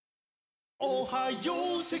おは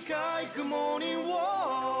よう世界 Good morning world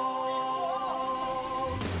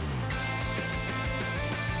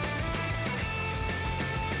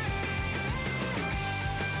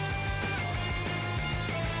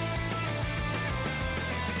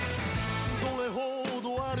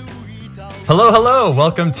Hello.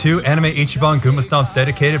 Welcome to Anime Ichiban Goomba Stomp's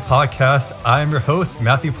dedicated podcast. I am your host,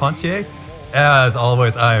 Matthew Pontier. As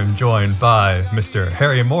always, I am joined by Mr.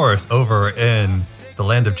 Harry Morris over in the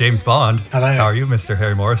land of James Bond. Hello. How are you, Mr.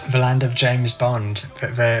 Harry Morris? The land of James Bond,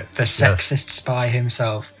 the sexist spy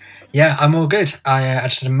himself. Yeah, I'm all good. I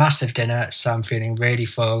had a massive dinner, so I'm feeling really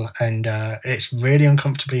full, and it's really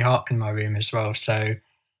uncomfortably hot in my room as well. So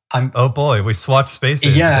I'm. Oh boy, we swapped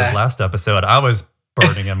spaces because last episode I was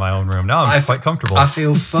burning in my own room. Now I'm quite comfortable. I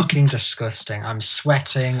feel fucking disgusting. I'm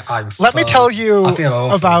sweating. Let me tell you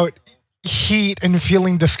awful. About heat and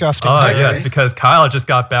feeling disgusting. Oh, yes, because Kyle just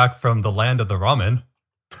got back from the land of the ramen.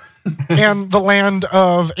 And the land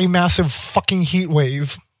of a massive fucking heat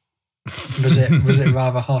wave. Was it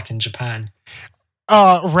rather hot in Japan?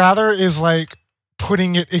 Rather is like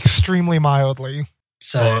putting it extremely mildly.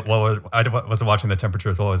 So I wasn't watching the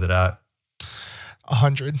temperatures. What was it at?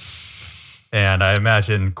 100. And I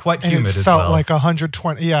imagine quite humid as well. It felt like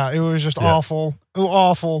 120. Yeah, it was just awful. It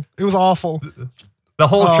was awful. The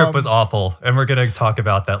whole trip was awful, and we're going to talk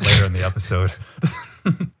about that later in the episode.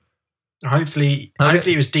 Hopefully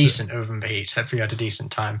it was decent over the heat. Hopefully you had a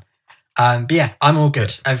decent time. But yeah, I'm all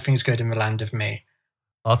good. Everything's good in the land of me.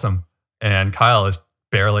 Awesome. And Kyle is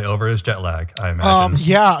barely over his jet lag, I imagine.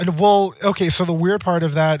 Yeah, well, okay, so the weird part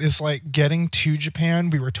of that is like getting to Japan,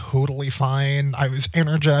 we were totally fine. I was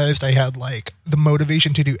energized. I had like the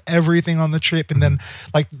motivation to do everything on the trip. And then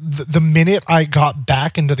like the minute I got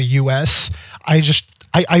back into the US,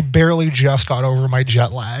 I barely just got over my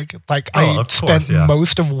jet lag. Like I spent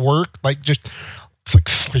most of work like just like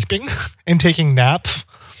sleeping and taking naps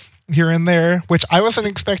here and there, which I wasn't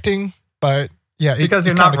expecting, but yeah, because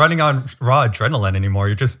you're not running on raw adrenaline anymore.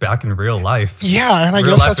 You're just back in real life. Yeah, and I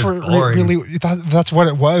guess that's where really that's what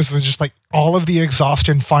it was. It was just like all of the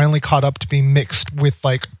exhaustion finally caught up to be mixed with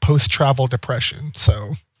like post-travel depression.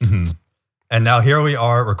 So, and now here we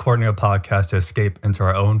are recording a podcast to escape into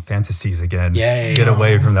our own fantasies again. Yay. Get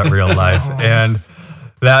away from that real life. And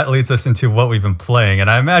that leads us into what we've been playing. And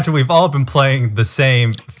I imagine we've all been playing the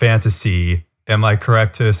same fantasy. Am I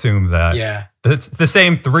correct to assume that? Yeah. It's the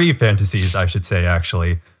same three fantasies, I should say,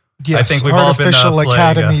 actually. Yes, I think we've all been Artificial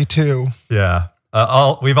Academy too. Yeah.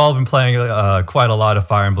 We've all been playing quite a lot of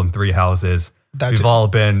Fire Emblem Three Houses. We've all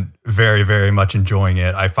been very, very much enjoying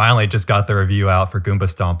it. I finally just got the review out for Goomba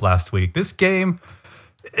Stomp last week. This game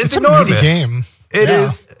is enormous. A mini game. It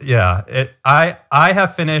is. Yeah. I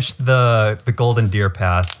have finished the Golden Deer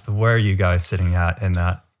Path. Where are you guys sitting at in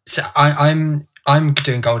that? So I'm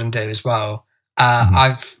doing Golden Deer as well.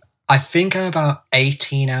 I think I'm about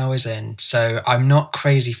 18 hours in, so I'm not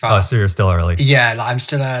crazy far. Oh, so you're still early. Yeah, I'm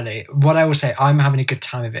still early. What I will say, I'm having a good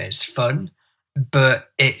time of it. It's fun, but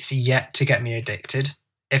it's yet to get me addicted,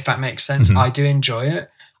 if that makes sense. I do enjoy it.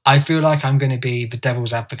 I feel like I'm going to be the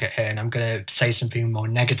devil's advocate here, and I'm going to say something more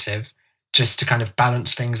negative just to kind of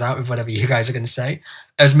balance things out with whatever you guys are going to say.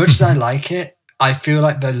 As much as I like it, I feel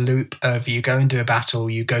like the loop of you go and do a battle,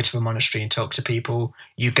 you go to a monastery and talk to people,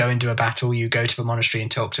 you go and do a battle, you go to the monastery and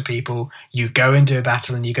talk to people, you go and do a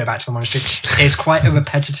battle and you go back to the monastery. It's quite a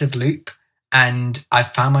repetitive loop, and I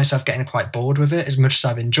found myself getting quite bored with it. As much as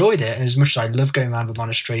I've enjoyed it, and as much as I love going around the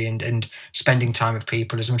monastery and spending time with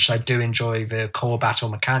people, as much as I do enjoy the core battle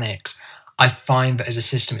mechanics, I find that as a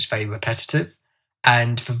system it's very repetitive,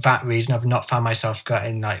 and for that reason I've not found myself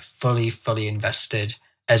getting like fully invested,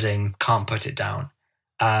 as in can't put it down,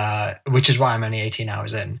 which is why I'm only 18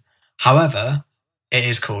 hours in. However, it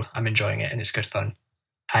is cool. I'm enjoying it and it's good fun.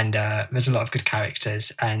 And there's a lot of good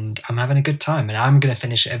characters and I'm having a good time and I'm going to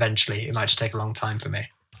finish it eventually. It might just take a long time for me.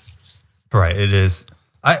 Right, it is.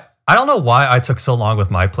 I don't know why I took so long with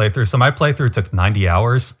my playthrough. So my playthrough took 90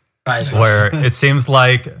 hours, where it seems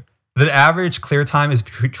like the average clear time is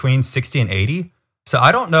between 60 and 80. So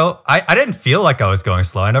I don't know. I didn't feel like I was going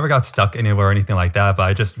slow. I never got stuck anywhere or anything like that, but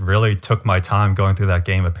I just really took my time going through that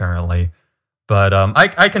game, apparently. But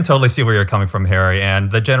I can totally see where you're coming from, Harry.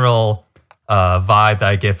 And the general vibe that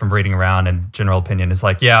I get from reading around and general opinion is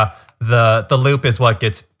like, yeah, the loop is what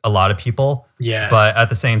gets a lot of people. Yeah. But at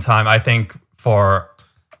the same time, I think for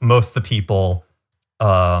most of the people,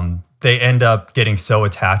 they end up getting so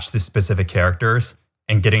attached to specific characters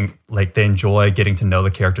and getting like they enjoy getting to know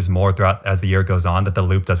the characters more throughout as the year goes on, that the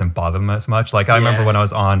loop doesn't bother them as much. Like I remember when I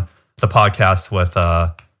was on the podcast with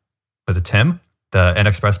was it Tim, the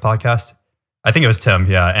NExpress podcast? I think it was Tim,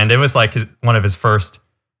 yeah. And it was like one of his first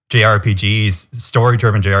JRPGs,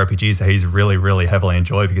 story-driven JRPGs that he's really, really heavily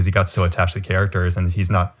enjoyed because he got so attached to the characters, and he's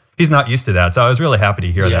not used to that. So I was really happy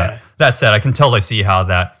to hear that. That said, I can totally see how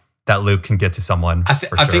that loop can get to someone. I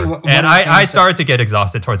think I started to get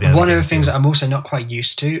exhausted towards the end. One of the things that I'm also not quite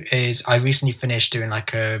used to is I recently finished doing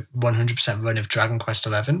like a 100% run of Dragon Quest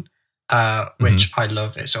XI, which I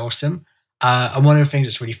love. It's awesome. And one of the things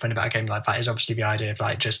that's really fun about a game like that is obviously the idea of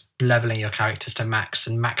like just leveling your characters to max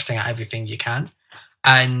and maxing out everything you can.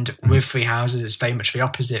 And with Three Houses, it's very much the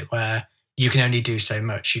opposite, where you can only do so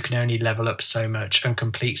much. You can only level up so much and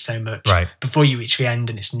complete so much before you reach the end,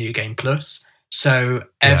 and it's New Game Plus. So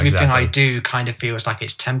everything I do kind of feels like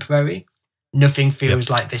it's temporary. Nothing feels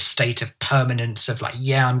like this state of permanence of like,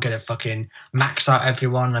 I'm going to fucking max out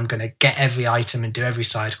everyone. I'm going to get every item and do every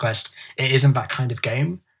side quest. It isn't that kind of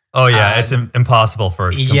game. Oh yeah, it's impossible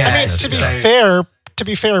for. I mean, to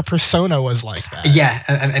be fair, Persona was like that. Yeah,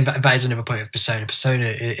 and that is another point of Persona. Persona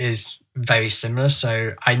is very similar.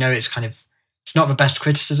 So I know it's not the best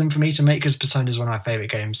criticism for me to make because Persona is one of my favorite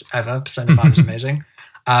games ever. Persona 5 is amazing.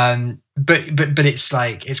 But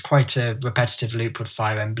it's quite a repetitive loop with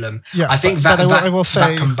Fire Emblem. Yeah, I think I will say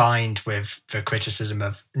that combined with the criticism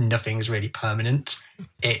of nothing's really permanent,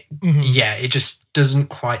 it just doesn't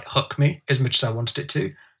quite hook me as much as I wanted it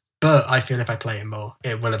to. But I feel if I play it more,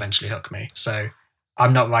 it will eventually hook me. So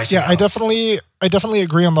I'm not writing. Yeah, I definitely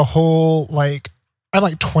agree on the whole. Like I'm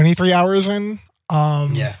like 23 hours in.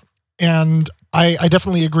 And I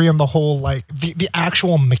definitely agree on the whole. Like the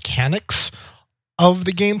actual mechanics of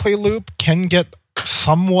the gameplay loop can get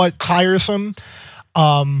somewhat tiresome.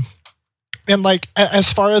 And like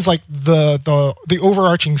as far as like the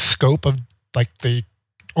overarching scope of like the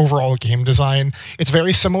overall game design, it's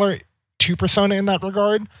very similar to Persona in that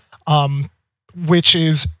regard. Which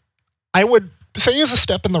is, I would say, is a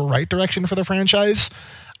step in the right direction for the franchise.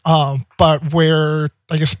 But where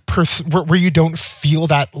I guess where you don't feel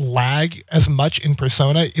that lag as much in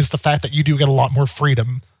Persona is the fact that you do get a lot more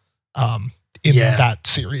freedom in that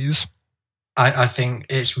series. I think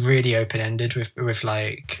it's really open-ended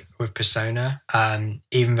with Persona.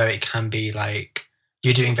 Even though it can be like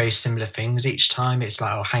you're doing very similar things each time. It's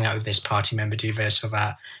like, I'll hang out with this party member, do this or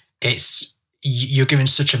that. You're given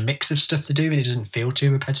such a mix of stuff to do and it doesn't feel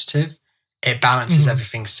too repetitive. It balances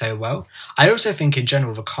everything so well. I also think in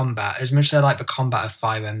general the combat, as much as I like the combat of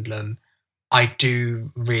Fire Emblem, I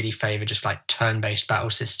do really favour just like turn-based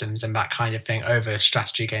battle systems and that kind of thing over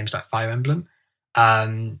strategy games like Fire Emblem.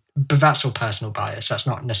 But that's all personal bias. That's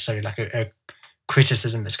not necessarily like a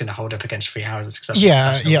criticism that's going to hold up against Three Houses.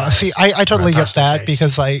 Bias. See, I totally get that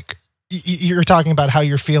because like, you're talking about how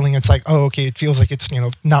you're feeling. It's like, oh, okay, it feels like it's,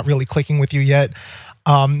 not really clicking with you yet.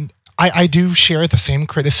 I do share the same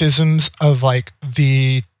criticisms of like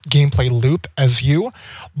the gameplay loop as you,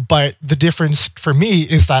 but the difference for me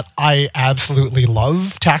is that I absolutely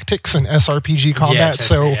love tactics and SRPG combat.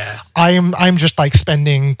 I'm just like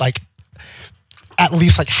spending like at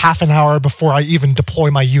least like half an hour before I even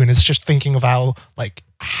deploy my units, just thinking of how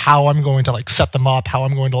I'm going to like set them up, how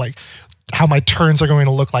I'm going to like, how my turns are going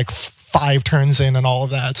to look like 5 turns in and all of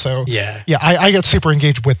that. So I get super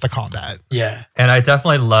engaged with the combat. Yeah. And I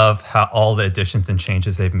definitely love how all the additions and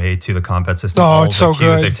changes they've made to the combat system. Oh, it's so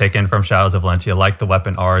good. They've taken from Shadows of Valentia, like the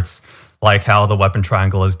weapon arts, like how the weapon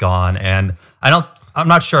triangle is gone. And I'm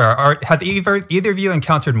not sure. Have either of you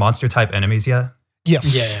encountered monster type enemies yet?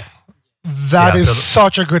 Yes. Yeah. That is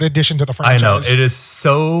such a good addition to the franchise. I know. It is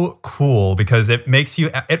so cool because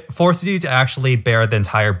it forces you to actually bear the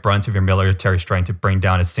entire brunt of your military strength to bring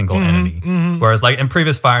down a single enemy. Whereas like in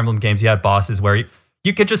previous Fire Emblem games, you had bosses where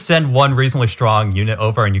you could just send one reasonably strong unit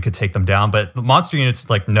over and you could take them down. But monster units,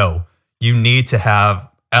 like, no, you need to have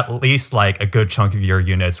at least like a good chunk of your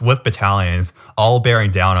units with battalions all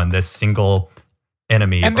bearing down on this single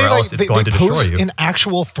enemy, and or else it's going to destroy you. An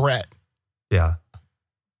actual threat. Yeah.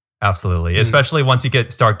 Absolutely. Especially once you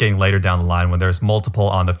start getting later down the line when there's multiple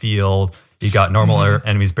on the field, you got normal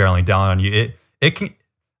enemies barreling down on you. It can,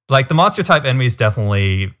 like, the monster type enemies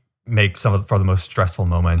definitely make for the most stressful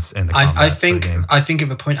moments in the combat. I think at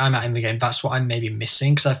the point I'm at in the game, that's what I'm maybe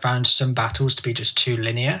missing, because I found some battles to be just too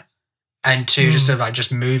linear and to just sort of like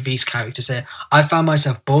just move these characters here. I found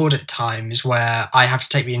myself bored at times where I have to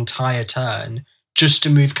take the entire turn just to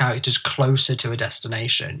move characters closer to a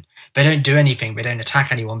destination. They don't do anything. They don't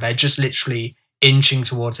attack anyone. They're just literally inching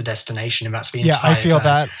towards a destination, and that's the entire I feel turn.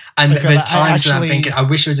 That. And there's times when I'm thinking, I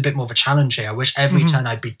wish there was a bit more of a challenge here. I wish every turn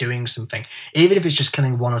I'd be doing something. Even if it's just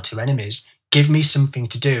killing 1 or 2 enemies, give me something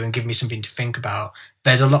to do and give me something to think about.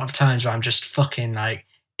 There's a lot of times where I'm just fucking like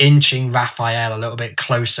inching Raphael a little bit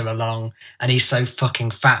closer along, and he's so fucking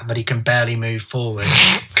fat but he can barely move forward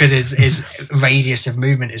because his radius of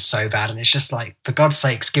movement is so bad, and it's just like, for God's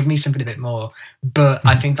sakes, give me something a bit more. But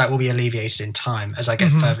I think that will be alleviated in time as I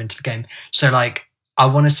get further into the game. So like, I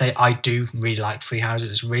want to say I do really like Three Houses.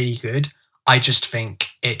 It's really good. I just think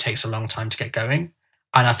it takes a long time to get going,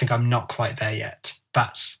 and I think I'm not quite there yet.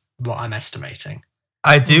 That's what I'm estimating.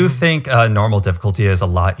 I do think normal difficulty is a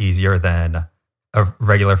lot easier than a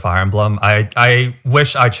regular Fire Emblem. I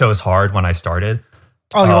wish I chose hard when I started.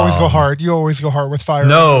 Oh, you always go hard. You always go hard with Fire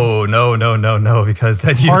Emblem. No, because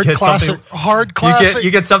then you get something hard classic.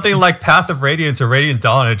 You get something like Path of Radiance or Radiant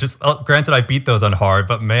Dawn. It just granted I beat those on hard,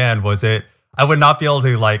 but man, was it. I would not be able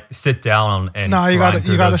to like sit down and you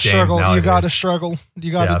gotta struggle. You gotta struggle.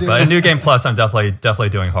 You gotta do. But in New Game Plus, I'm definitely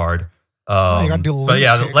doing hard. You gotta do but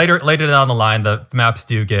yeah, later down the line, the maps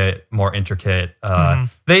do get more intricate.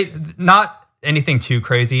 They not anything too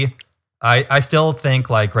crazy. I still think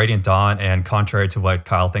like Radiant Dawn, and contrary to what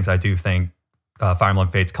Kyle thinks, I do think Fire Emblem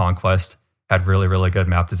Fates Conquest had really, really good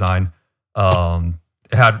map design. It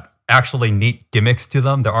had actually neat gimmicks to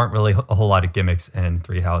them. There aren't really a whole lot of gimmicks in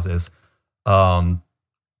Three Houses.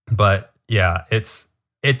 But yeah,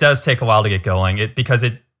 it does take a while to get going. Because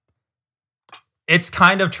it's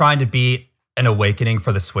kind of trying to be an awakening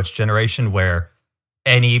for the Switch generation where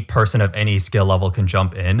any person of any skill level can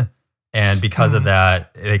jump in. And because of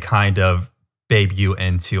that, they kind of babe you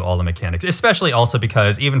into all the mechanics, especially also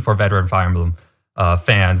because even for veteran Fire Emblem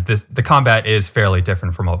fans, the combat is fairly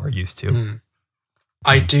different from what we're used to.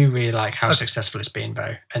 I do really like how successful it's been,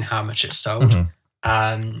 though, and how much it's sold.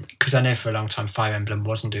 Because I know for a long time Fire Emblem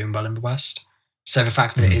wasn't doing well in the West. So the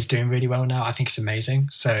fact that it is doing really well now, I think it's amazing.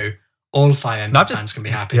 So all Fire Emblem fans can be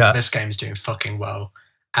happy. This game is doing fucking well.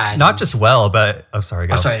 And not just well, but sorry,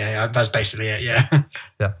 that's basically it. Yeah.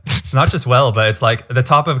 Not just well, but it's like the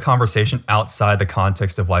top of a conversation outside the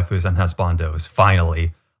context of waifus and husbandos.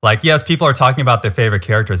 Finally, like, yes, people are talking about their favorite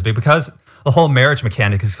characters, but because the whole marriage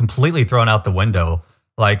mechanic is completely thrown out the window,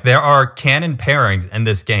 like there are canon pairings in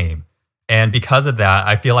this game, and because of that,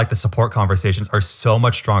 I feel like the support conversations are so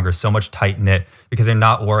much stronger, so much tight knit, because they're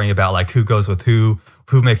not worrying about like who goes with who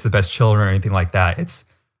makes the best children, or anything like that. It's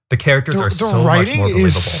the characters are so much more believable. The writing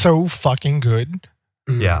is so fucking good.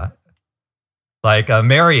 Yeah. Like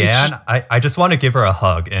Marianne, I just want to give her a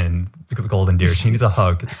hug in Golden Deer. She needs a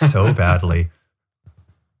hug so badly.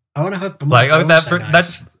 I want to hug. Like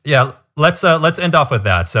that's yeah. Let's end off with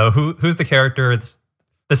that. So who's the character,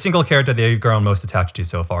 the single character that you've grown most attached to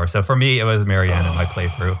so far? So for me, it was Marianne in my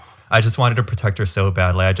playthrough. I just wanted to protect her so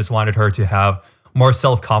badly. I just wanted her to have more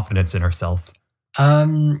self-confidence in herself.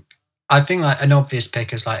 I think like an obvious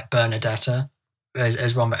pick is like Bernadetta.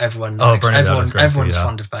 Is one that everyone likes. Everyone's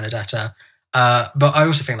fond of Bernadetta. But I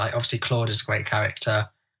also think like obviously Claude is a great character,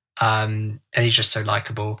 and he's just so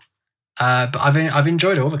likable. But I've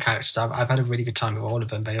enjoyed all the characters. I've had a really good time with all of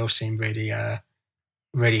them. They all seem really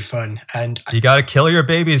really fun. And you got to kill your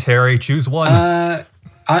babies, Harry. Choose one.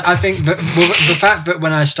 I think the fact that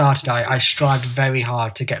when I started, I strived very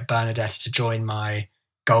hard to get Bernadette to join my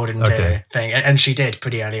Golden Deer thing, and she did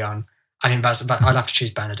pretty early on. I think I'd have to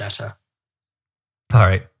choose Bernadetta. All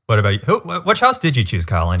right. What about you? Which house did you choose,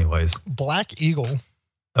 Kyle, anyways? Black Eagle.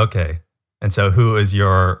 Okay. And so who is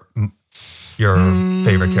your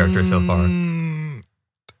favorite character so far?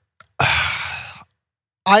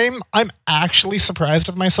 I'm actually surprised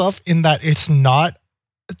with myself in that it's not...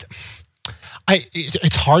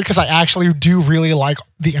 It's hard because I actually do really like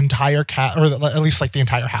the entire cat, or at least like the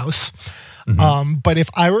entire house. But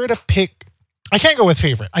if I were to pick... I can't go with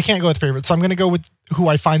favorite. So I'm going to go with who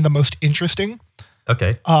I find the most interesting.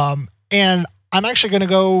 Okay. And I'm actually going to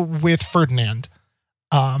go with Ferdinand.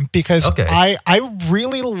 Because I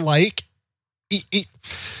really like it.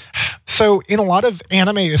 So in a lot of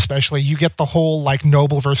anime, especially, you get the whole like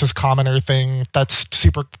noble versus commoner thing that's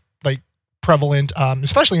super like prevalent,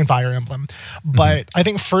 especially in Fire Emblem. But I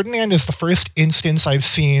think Ferdinand is the first instance I've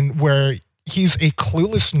seen where he's a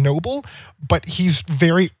clueless noble, but he's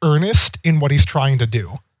very earnest in what he's trying to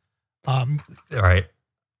do. All right.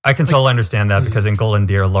 I can totally understand that because in Golden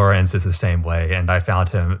Deer, Lawrence is the same way, and I found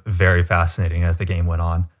him very fascinating as the game went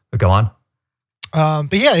on. But go on.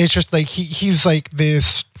 But yeah, it's just like he's like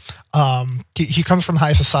this. He comes from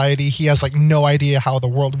high society. He has like no idea how the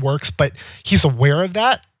world works, but he's aware of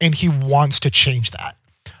that, and he wants to change that.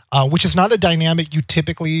 Which is not a dynamic you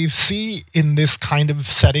typically see in this kind of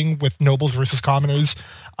setting with nobles versus commoners.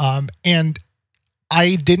 And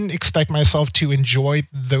I didn't expect myself to enjoy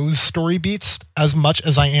those story beats as much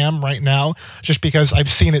as I am right now, just because I've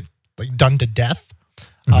seen it like done to death.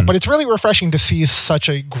 But it's really refreshing to see such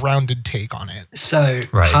a grounded take on it. So,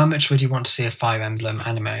 how much would you want to see a Fire Emblem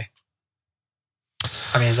anime?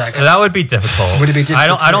 I mean, that would be difficult. Would it be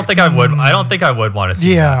difficult? I don't think I would. I don't think I would want to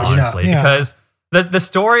see that, honestly, because the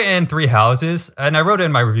story in Three Houses, and I wrote it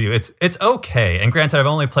in my review. It's okay. And granted, I've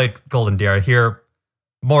only played Golden Deer. I hear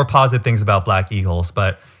more positive things about Black Eagles,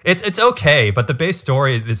 but it's okay. But the base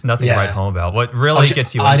story is nothing to write home about. What really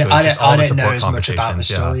gets you into it is just all the support conversations. I don't know as much about the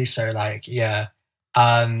story, so like,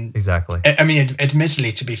 exactly. I mean,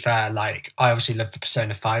 admittedly, to be fair, like I obviously love the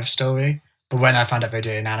Persona 5 story. But when I found out they were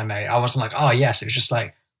doing anime, I wasn't like, oh, yes. It was just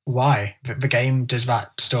like, why? The game does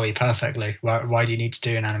that story perfectly. Why do you need to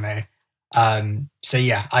do an anime? So,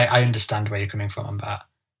 yeah, I understand where you're coming from on that.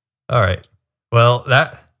 All right. Well,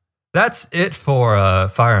 that's it for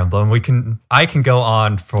Fire Emblem. I can go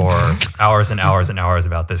on for hours and hours and hours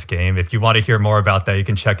about this game. If you want to hear more about that, you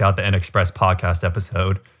can check out the NExpress podcast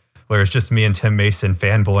episode, where it's just me and Tim Mason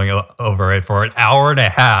fanboying over it for an hour and a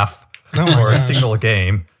half for a single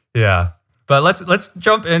game. Yeah. But let's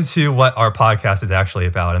jump into what our podcast is actually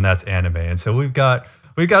about, and that's anime. And so we've got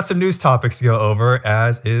some news topics to go over,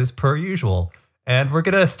 as is per usual. And we're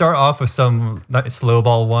gonna start off with some nice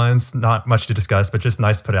lowball ones, not much to discuss, but just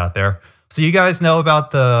nice to put out there. So you guys know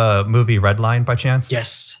about the movie Redline by chance?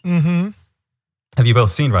 Yes. Mm-hmm. Have you both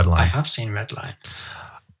seen Redline? I have seen Redline.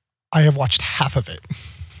 I have watched half of it.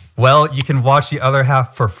 Well, you can watch the other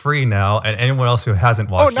half for free now, and anyone else who hasn't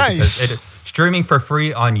watched it, because it's streaming for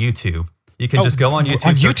free on YouTube. You can just go on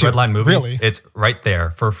YouTube, search Redline movie. Really? It's right there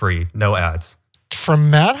for free, no ads. From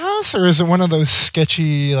Madhouse, or is it one of those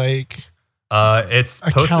sketchy like? It's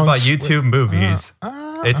posted by YouTube Movies.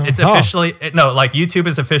 It's officially YouTube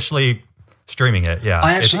is officially streaming it. Yeah,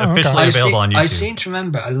 it's officially available on YouTube. I seem to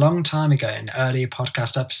remember a long time ago in an earlier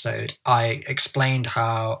podcast episode, I explained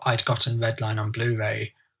how I'd gotten Redline on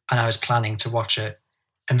Blu-ray and I was planning to watch it,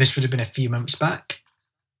 and this would have been a few months back,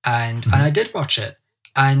 and I did watch it.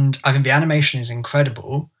 And I think the animation is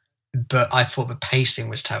incredible, but I thought the pacing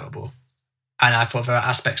was terrible. And I thought there were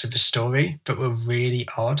aspects of the story that were really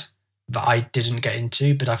odd that I didn't get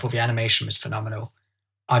into, but I thought the animation was phenomenal.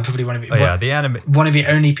 I'm probably one of the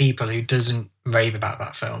only people who doesn't rave about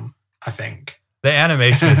that film, I think. The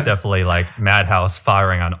animation is definitely like Madhouse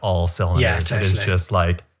firing on all cylinders. Yeah, totally. It is just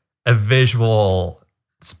like a visual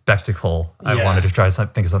spectacle. I wanted to try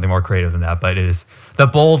think of something more creative than that, but it is the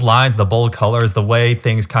bold lines, the bold colors, the way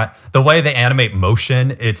they animate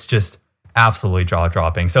motion. It's just absolutely jaw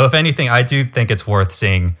dropping. So if anything, I do think it's worth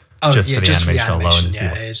seeing for the animation alone.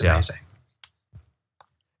 It is amazing.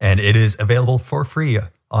 And it is available for free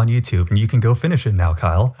on YouTube, and you can go finish it now,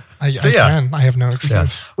 Kyle. I can. I have no excuse. Yeah.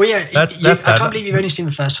 Well, yeah, I can't believe you've only seen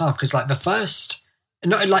the first half, because like the first.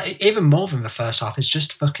 Not like even more than the first half is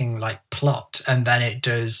just fucking like plot, and then it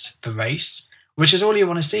does the race, which is all you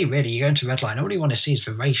want to see. Really, you go into Redline, all you want to see is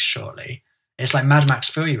the race. Shortly, it's like Mad Max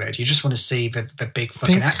Fury Road. You just want to see the big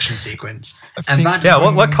fucking action sequence.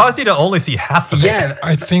 What caused you to only see half of it? Yeah,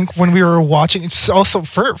 I think when we were watching, it's also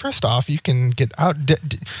first off, you can get out.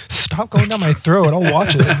 Stop going down my throat. I'll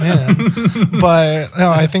watch it, man. But no,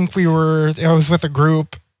 I think I was with a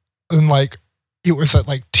group, and like. It was at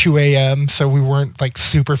like 2 a.m., so we weren't like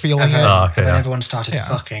super feeling it. And then everyone started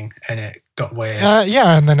fucking, and it got weird.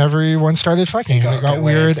 And then everyone started fucking. It got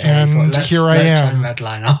weird, and here I am. Let's turn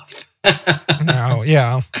Redline off. No,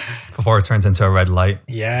 yeah. Before it turns into a red light.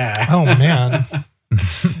 Yeah. Oh, man.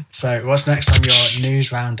 So what's next on your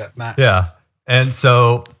news roundup, Matt? Yeah. And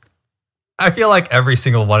so I feel like every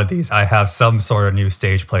single one of these, I have some sort of new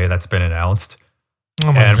stage play that's been announced. Oh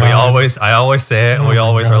my God. I always say it, and we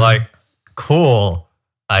always are like, cool,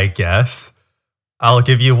 I guess. I'll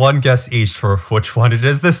give you one guess each for which one it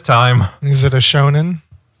is this time. Is it a shonen?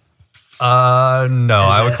 No,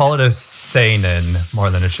 I would call it a seinen more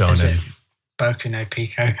than a shonen. Is it Boku no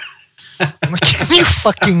Pico? Can you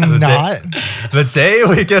fucking not? The day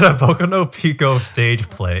we get a Boku no Pico stage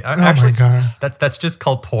play. Actually, my God. That's just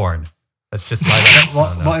called porn. That's just like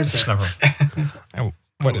what is it?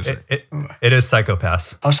 What is it? It is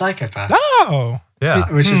Psycho-Pass. Oh, Psycho-Pass. Oh.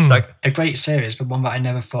 Yeah. Which is like a great series, but one that I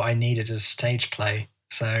never thought I needed as a stage play.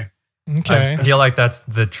 So okay. I feel like that's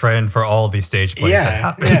the trend for all these stage plays that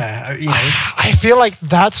happen. Yeah. You know. I feel like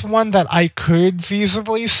that's one that I could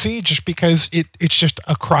feasibly see just because it's just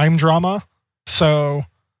a crime drama. So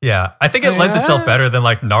yeah, I think it lends itself better than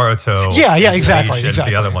like Naruto. Yeah, exactly.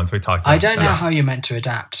 The other ones we talked about. I don't know how you're meant to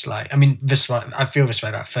adapt. Like, I mean, I feel this way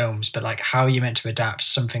about films, but like, how are you meant to adapt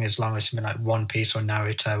something as long as something like One Piece or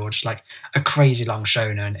Naruto or just like a crazy long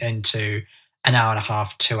shonen into an hour and a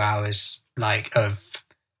half, 2 hours, like of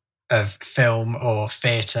film or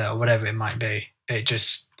theatre or whatever it might be? It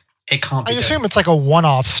just It can't be I assume it's like a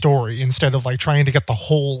one-off story instead of like trying to get the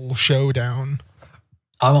whole show down.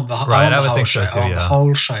 I want the whole show. I want the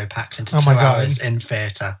whole show packed into 2 hours in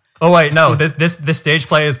theatre. Oh wait, no. This stage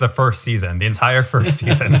play is the first season, the entire first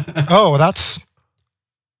season. Oh, that's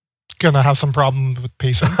gonna have some problem with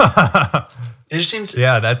pacing. It just seems.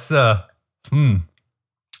 Yeah, that's. I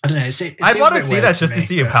don't know. I want to see that just to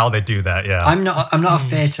see how they do that. Yeah, I'm not a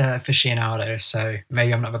theatre aficionado, so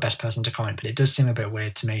maybe I'm not the best person to comment. But it does seem a bit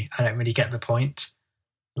weird to me. I don't really get the point.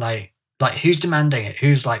 Like who's demanding it?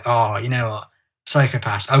 Who's like, oh, you know what?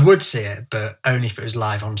 Psychopaths. I would see it, but only if it was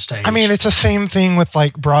live on stage. I mean, it's the same thing with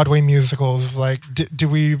like Broadway musicals. Like, do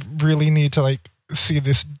we really need to like see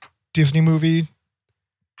this Disney movie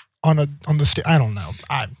on the stage? I don't know.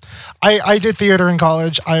 I did theater in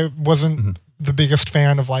college. I wasn't the biggest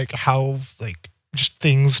fan of like how like just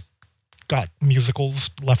things got musicals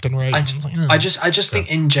left and right. I just think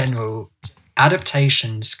in general,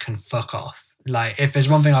 adaptations can fuck off. Like, if there's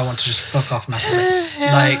one thing I want to just fuck off massively,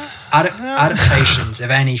 like adaptations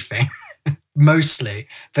of anything, mostly,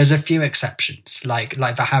 there's a few exceptions, like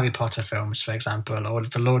the Harry Potter films, for example, or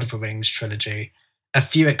the Lord of the Rings trilogy. A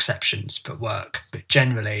few exceptions, but work. But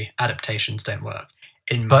generally, adaptations don't work.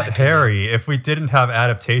 But Harry, if we didn't have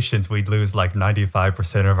adaptations, we'd lose like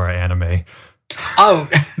 95% of our anime. Oh,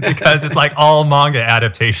 because it's like all manga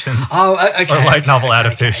adaptations. Oh, okay. Or light novel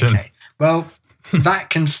adaptations. Okay. Well,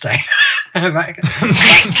 that can stay. Admit,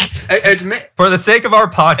 for the sake of our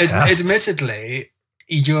podcast. Admittedly,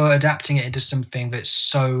 you're adapting it into something that's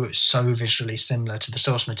so visually similar to the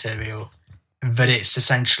source material that it's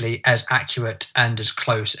essentially as accurate and as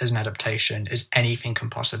close as an adaptation as anything can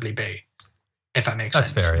possibly be. If that makes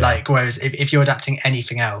sense. Fair, yeah. Like, whereas if you're adapting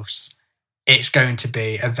anything else, it's going to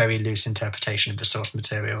be a very loose interpretation of the source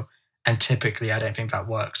material. And typically, I don't think that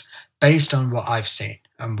works based on what I've seen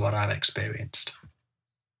and what I've experienced.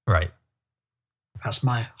 Right. That's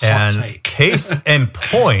my hot take. Case in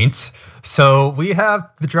point. So we have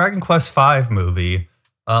the Dragon Quest V movie.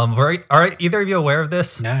 Are either of you aware of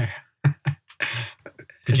this? No.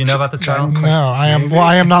 Did you know about this, Kyle? No, I am. Well,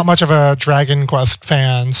 I am not much of a Dragon Quest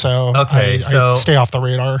fan, so I stay off the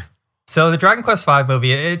radar. So the Dragon Quest V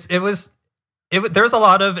movie, there was a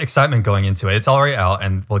lot of excitement going into it. It's already out,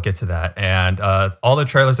 and we'll get to that. And all the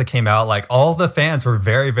trailers that came out, like all the fans were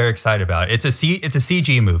very, very excited about it. It's a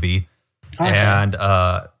CG movie, okay. And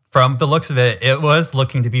from the looks of it, it was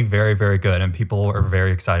looking to be very, very good, and people were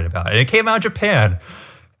very excited about it. And it came out in Japan,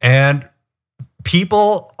 and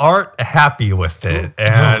people aren't happy with it.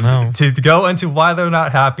 And to go into why they're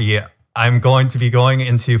not happy, I'm going to be going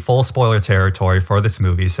into full spoiler territory for this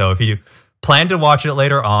movie. So if you plan to watch it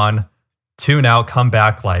later on, tune out, come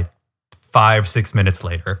back like 5-6 minutes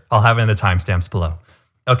later. I'll have it in the timestamps below.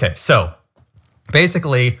 Okay, so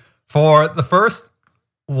basically for the first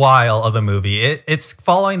while of the movie, it's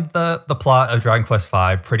following the plot of Dragon Quest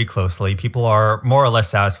V pretty closely. People are more or less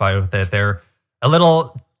satisfied with it. They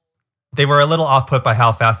were a little off-put by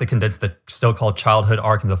how fast they condensed the so-called childhood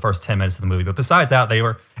arc in the first 10 minutes of the movie. But besides that, they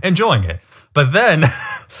were enjoying it. But then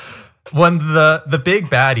when the big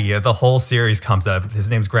baddie of the whole series comes up, his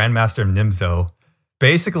name's Grandmaster Nimzo,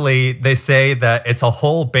 basically they say that it's a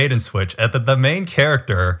whole bait and switch. And that the main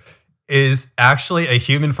character is actually a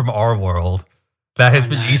human from our world that has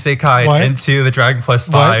been isekai'd into the Dragon Quest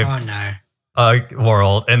V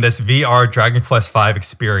world and this VR Dragon Quest V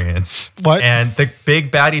experience. What? And the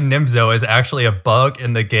big baddie Nimzo is actually a bug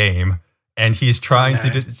in the game, and he's trying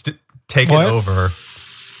to take it over.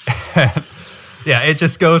 And yeah, it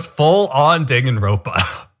just goes full on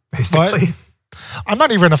Danganronpa, basically. What? I'm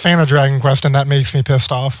not even a fan of Dragon Quest, and that makes me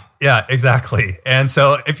pissed off. Yeah, exactly. And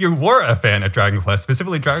so if you were a fan of Dragon Quest,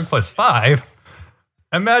 specifically Dragon Quest V,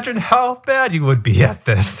 imagine how bad you would be at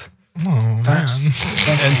this. Oh, that's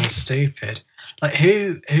fucking stupid. Like,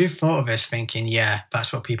 who thought of this thinking, yeah,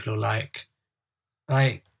 that's what people will like?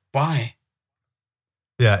 Like, why?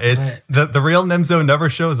 Yeah, it's the real Nimzo never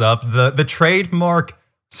shows up. The trademark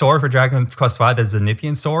sword for Dragon Quest V, the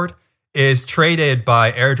Zenithian sword, is traded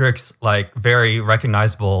by Erdrick's like very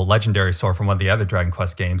recognizable legendary sword from one of the other Dragon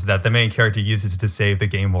Quest games that the main character uses to save the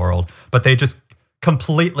game world. But they just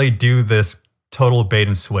completely do this total bait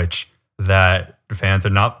and switch that fans are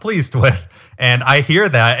not pleased with. And I hear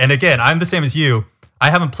that. And again, I'm the same as you. I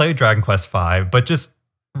haven't played Dragon Quest V, but just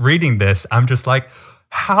reading this, I'm just like,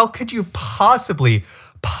 how could you possibly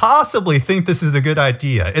think this is a good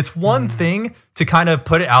idea? It's one thing to kind of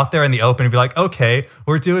put it out there in the open and be like, okay,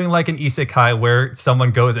 we're doing like an isekai where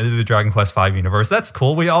someone goes into the Dragon Quest V universe. That's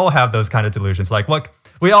cool. We all have those kind of delusions. Like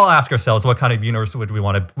we all ask ourselves, what kind of universe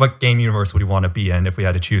what game universe would we want to be in if we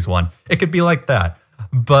had to choose one? It could be like that.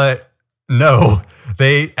 But no,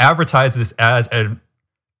 they advertised this as a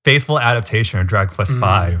faithful adaptation of Dragon Quest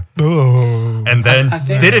V, and then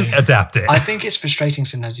didn't adapt it. I think it's frustrating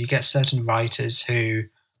sometimes. You get certain writers who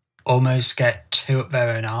almost get too up their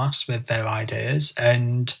own arse with their ideas,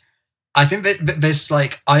 and I think that there's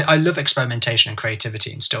like I love experimentation and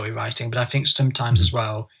creativity in story writing, but I think sometimes as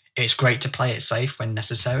well it's great to play it safe when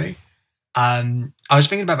necessary. I was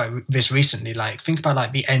thinking about this recently. Like, think about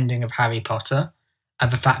like the ending of Harry Potter and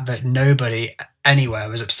the fact that nobody anywhere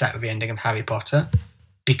was upset with the ending of Harry Potter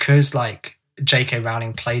because like J.K.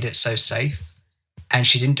 Rowling played it so safe and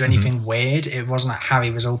she didn't do anything weird. It wasn't like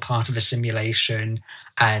Harry was all part of a simulation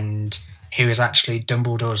and he was actually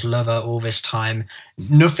Dumbledore's lover all this time.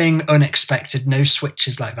 Nothing unexpected, no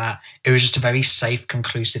switches like that. It was just a very safe,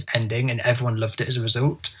 conclusive ending and everyone loved it as a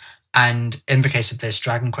result. And in the case of this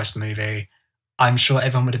Dragon Quest movie, I'm sure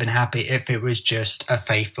everyone would have been happy if it was just a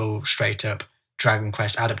faithful, straight-up Dragon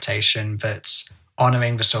Quest adaptation that's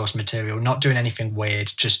honouring the source material, not doing anything weird,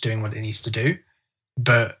 just doing what it needs to do.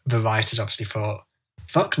 But the writers obviously thought,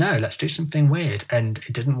 fuck no, let's do something weird. And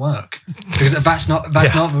it didn't work. Because that's not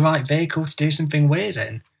the right vehicle to do something weird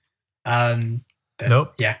in.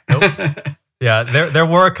 Nope. Yeah. Nope. Yeah, there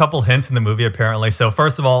were a couple hints in the movie, apparently. So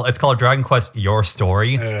first of all, it's called Dragon Quest Your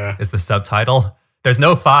Story is the subtitle. There's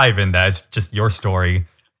no 5 in that. It's just Your Story.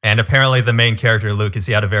 And apparently the main character, Lucas,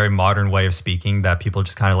 he had a very modern way of speaking that people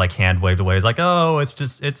just kind of like hand waved away. It's like, oh,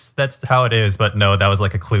 that's how it is. But no, that was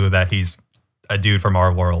like a clue that he's a dude from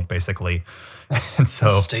our world, basically. That's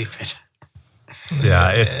stupid.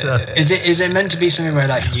 Yeah, it's... Is it meant to be something where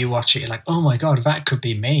like you watch it, you're like, oh my god, that could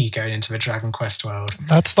be me going into the Dragon Quest world?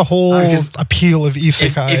 That's the whole appeal of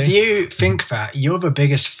isekai. If you think that, you're the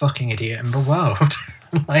biggest fucking idiot in the world.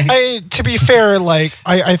 To be fair, like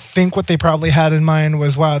I think what they probably had in mind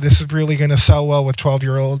was, wow, this is really going to sell well with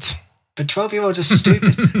 12-year-olds. But 12-year-olds are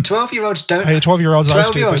stupid. 12-year-olds don't.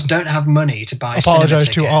 12-year-olds don't have money to buy. Apologize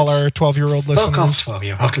to all our 12-year-old listeners. Fuck off,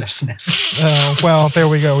 12-year-old listeners. Well, there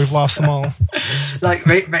we go. We've lost them all. Like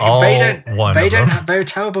they don't have. They're a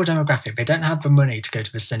terrible demographic. They don't have the money to go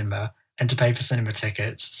to the cinema and to pay for cinema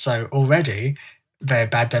tickets. So already they're a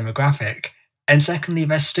bad demographic. And secondly,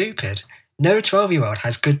 they're stupid. No 12-year-old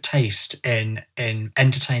has good taste in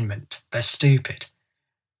entertainment. They're stupid.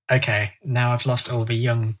 Okay, now I've lost all the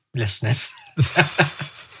young listeners.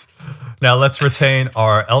 Now let's retain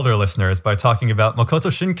our elder listeners by talking about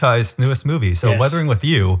Makoto Shinkai's newest movie. So Weathering with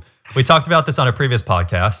You, we talked about this on a previous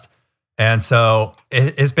podcast. And so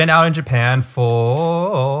it has been out in Japan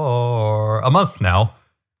for a month now.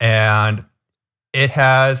 And it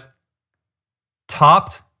has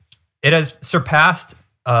surpassed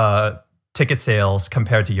ticket sales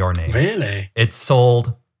compared to Your Name. Really? It's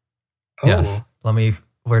sold. Oh. Yes.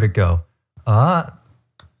 Where'd it go? Okay.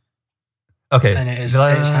 And it's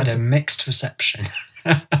had a mixed reception.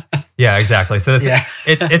 Yeah, exactly. So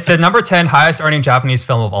it's the number 10 highest earning Japanese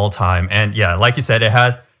film of all time. And yeah, like you said, it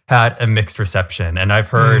has had a mixed reception. And I've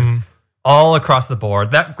heard all across the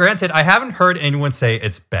board that, granted, I haven't heard anyone say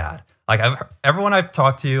it's bad. Like everyone I've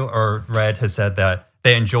talked to or read has said that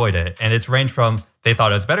they enjoyed it. And it's ranged from they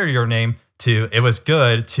thought it was better than Your Name to it was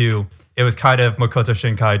good to it was kind of Makoto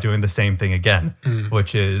Shinkai doing the same thing again,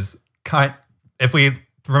 which is if we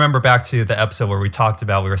remember back to the episode where we talked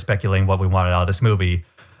about, we were speculating what we wanted out of this movie.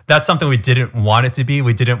 That's something we didn't want it to be.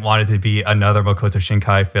 We didn't want it to be another Makoto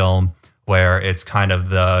Shinkai film where it's kind of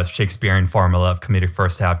the Shakespearean formula of comedic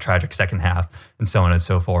first half, tragic second half, and so on and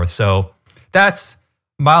so forth. So that's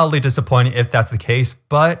mildly disappointing if that's the case,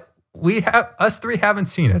 but us three haven't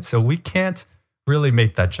seen it, so we can't really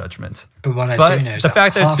make that judgment. But what I do know is the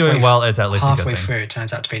fact that it's doing well is at least a good thing. Halfway through, it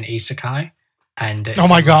turns out to be an isekai, and it's oh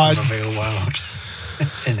my god, the real world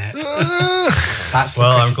in it. That's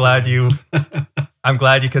I'm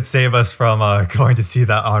glad you could save us from going to see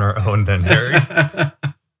that on our own. Then, Harry.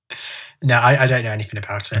 No, I don't know anything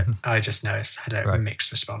about it. I just know it's had a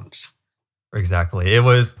mixed response. Exactly. It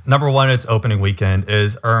was number one in its opening weekend. It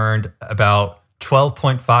has earned about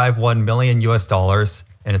 $12.51 million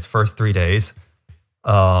in its first 3 days.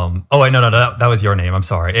 No, that was Your Name. I'm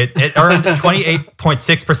sorry. It earned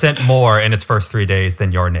 28.6% more in its first 3 days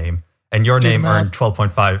than Your Name, and Your Name earned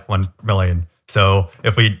 12.51 million. So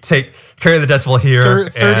if we carry the decimal here,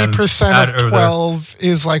 30% of 12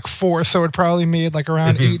 is like 4, so it probably made like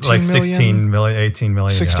around 18 like million. 16 million, 18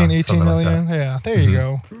 million. 16, 18 million. Like yeah, there you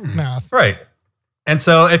go. Math. Right. And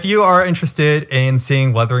so if you are interested in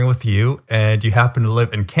seeing Weathering with You and you happen to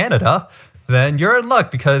live in Canada, then you're in luck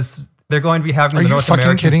because they're going to be having the North American...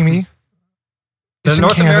 Are you fucking kidding me? The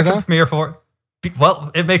North American premiere for...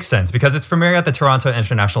 Well, it makes sense because it's premiering at the Toronto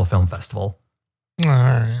International Film Festival. All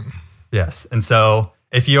right. Yes. And so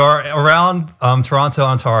if you are around Toronto,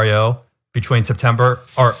 Ontario, on September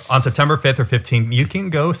 5th or 15th, you can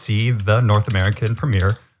go see the North American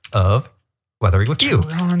premiere of Weathering with You.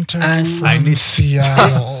 Toronto and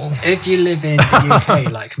Seattle. If you live in the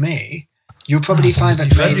UK like me, you'll probably find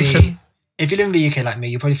that maybe... If you live in the UK like me,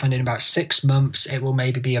 you'll probably find in about 6 months it will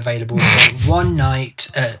maybe be available for one night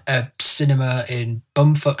at a cinema in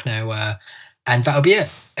bumfuck nowhere, and that'll be it.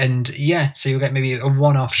 And yeah, so you'll get maybe a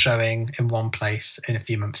one-off showing in one place in a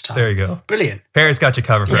few months' time. There you go. Brilliant. Harry's got you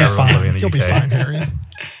covered for everyone living in the UK. You'll be fine, Harry.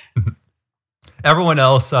 Everyone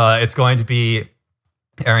else, it's going to be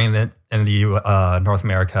airing in the North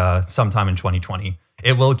America sometime in 2020.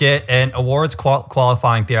 It will get an awards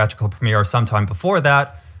qualifying theatrical premiere sometime before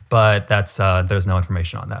that, but that's there's no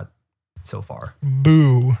information on that so far.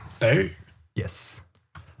 Boo. Yes.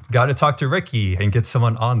 Got to talk to Ricky and get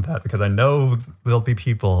someone on that because I know there'll be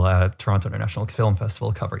people at Toronto International Film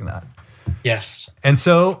Festival covering that. Yes. And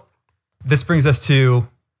so this brings us to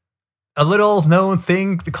a little known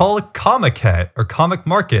thing called Comiket or Comic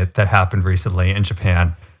Market that happened recently in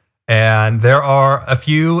Japan. And there are a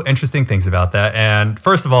few interesting things about that. And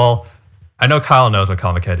first of all, I know Kyle knows what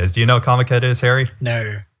Comiket is. Do you know what Comiket is, Harry?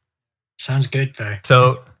 No. Sounds good, though.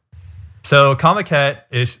 So Comiket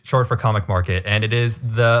is short for Comic Market, and it is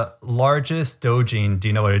the largest doujin. Do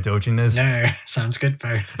you know what a doujin is? No. Sounds good,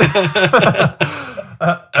 though.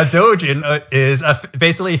 A doujin is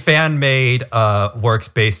basically fan-made works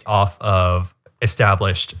based off of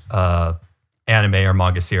established anime or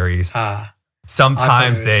manga series.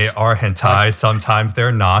 Sometimes they are hentai, sometimes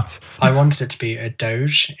they're not. I wanted it to be a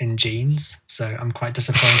doge in jeans, so I'm quite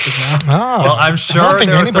disappointed now. Oh, well, I'm sure I don't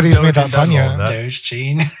think anybody's made that pun yet. Doge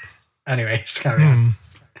jean. Anyways, carry on.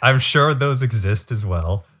 I'm sure those exist as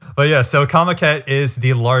well. But yeah, so Comiket is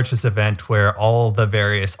the largest event where all the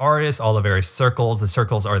various artists, all the various circles, the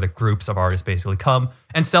circles are the groups of artists basically come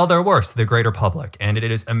and sell their works to the greater public. And it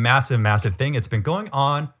is a massive, massive thing. It's been going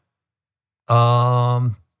on.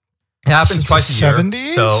 It happens Since twice a year.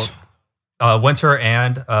 70s? So winter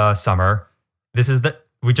and summer.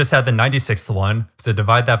 We just had the 96th one. So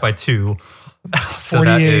divide that by 2. So 48,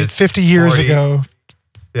 that is 50 years ago.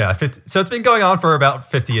 Yeah. So it's been going on for about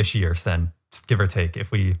 50-ish years then, give or take, if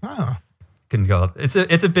we can go. It's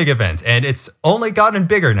a big event. And it's only gotten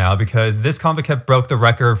bigger now because this Comiket broke the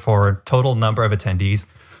record for total number of attendees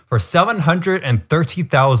for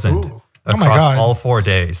 730,000. Across all 4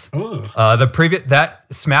 days. That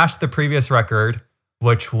smashed the previous record,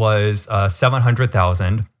 which was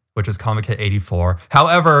 700,000, which was Comiket 84.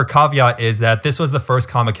 However, caveat is that this was the first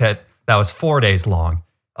Comiket that was 4 days long.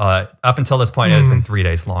 Up until this point, it has been 3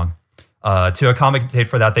 days long. To accommodate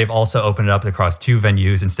for that, they've also opened it up across 2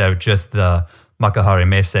 venues instead of just the Makuhari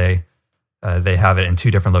Meisei. They have it in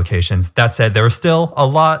 2 different locations. That said, there was still a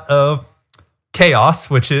lot of chaos,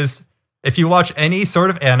 which is, if you watch any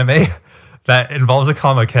sort of anime that involves a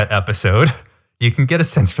Comiket episode, you can get a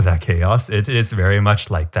sense for that chaos. It is very much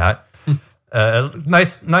like that.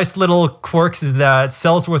 Nice little quirks is that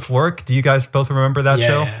Cells with Work. Do you guys both remember that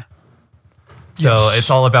show? So It's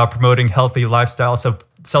all about promoting healthy lifestyle. So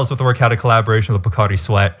Cells with Work had a collaboration with Bacardi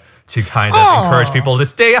Sweat to kind of encourage people to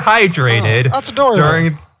stay hydrated that's adorable.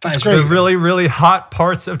 During the really, really hot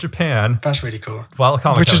parts of Japan. That's really cool. While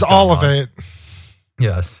Comiket Which is all of it.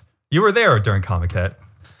 Yes. You were there during Comiket.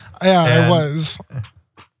 Yeah, I was.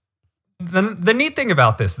 The neat thing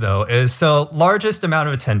about this, though, is so largest amount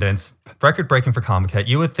of attendance, record-breaking for Comiket.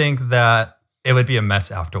 You would think that it would be a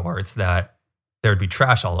mess afterwards, that there would be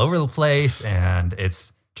trash all over the place, and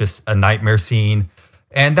it's just a nightmare scene.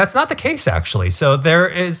 And that's not the case, actually. So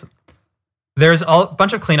there's a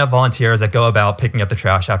bunch of cleanup volunteers that go about picking up the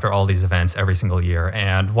trash after all these events every single year.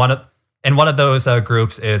 And one of those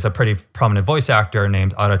groups is a pretty prominent voice actor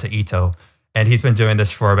named Arata Ito. And he's been doing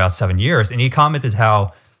this for about 7 years. And he commented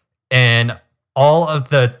how in all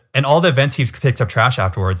the events he's picked up trash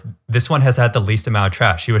afterwards, this one has had the least amount of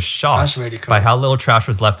trash. He was shocked by how little trash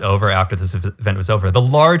was left over after this event was over. The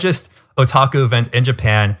largest otaku event in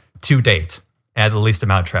Japan to date, and had the least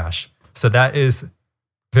amount of trash. So that is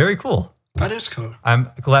very cool. That is cool. I'm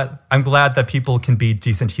glad that people can be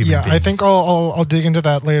decent human beings. Yeah, I think I'll dig into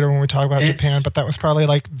that later when we talk about Japan. But that was probably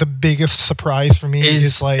like the biggest surprise for me.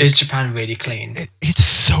 Is Japan really clean? It's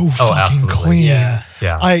so fucking clean. Yeah.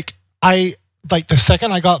 Like the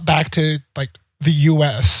second I got back to like the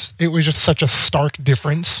US, it was just such a stark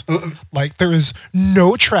difference. Like there is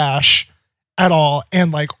no trash at all,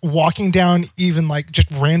 and like walking down even like just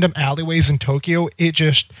random alleyways in Tokyo, it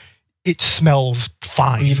smells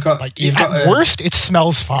fine. At worst, it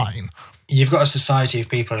smells fine. You've got a society of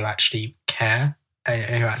people who actually care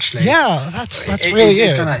and who actually... Yeah, that's really it.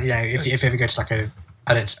 It's kind of, if you ever go to like a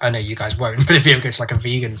I know you guys won't, but if you ever go to like a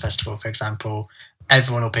vegan festival, for example,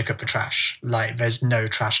 everyone will pick up the trash. Like, there's no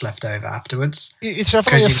trash left over afterwards. It's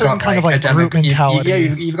definitely a certain kind of like group mentality.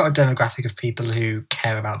 You've got a demographic of people who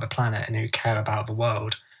care about the planet and who care about the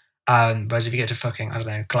world. Whereas if you get to fucking, I don't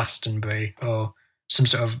know, Glastonbury or some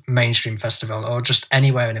sort of mainstream festival or just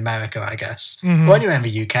anywhere in America, I guess, or anywhere in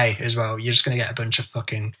the UK as well, you're just going to get a bunch of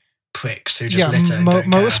fucking pricks who just litter and don't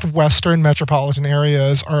most care. Western metropolitan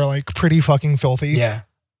areas are like pretty fucking filthy. Yeah.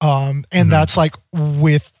 And that's like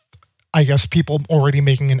with, I guess, people already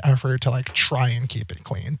making an effort to like try and keep it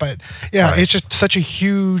clean. But yeah, it's just such a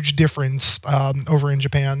huge difference over in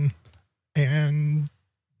Japan. And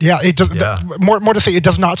yeah, it does. More to say, it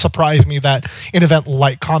does not surprise me that an event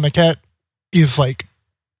like Comiket is like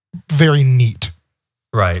very neat.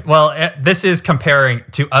 Right. Well, this is comparing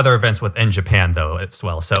to other events within Japan, though, as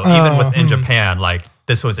well. So even within Japan, like,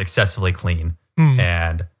 this was excessively clean.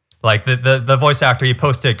 And like the voice actor, he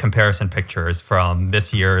posted comparison pictures from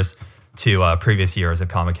this year's to previous years of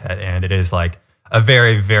Comiket, and it is like a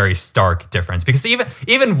very, very stark difference. Because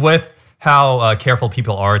even with how careful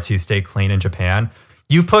people are to stay clean in Japan,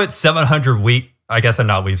 you put 700 I guess I'm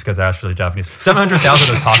not weebs because I'm actually Japanese.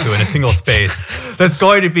 700,000 otaku in a single space. There's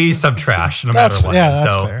going to be some trash no matter what. Yeah,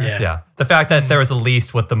 that's fair. Yeah, the fact that there was a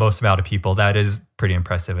least with the most amount of people, that is pretty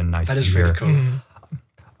impressive and nice to hear. That is really cool.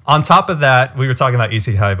 On top of that, we were talking about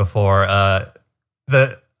isekai before. A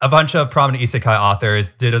bunch of prominent isekai authors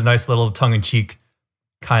did a nice little tongue-in-cheek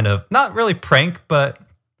kind of, not really prank, but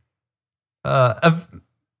a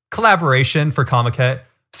collaboration for Comiket.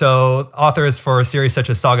 So authors for a series such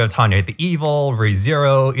as Saga of Tanya the Evil,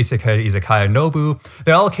 ReZero, Isekai Izakaya Nobu,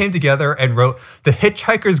 they all came together and wrote The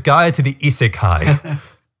Hitchhiker's Guide to the Isekai.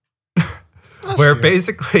 Where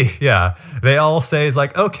basically, they all say is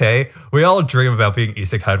like, okay, we all dream about being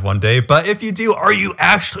isekai'd one day, but if you do, are you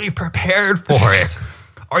actually prepared for it?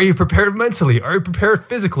 Are you prepared mentally? Are you prepared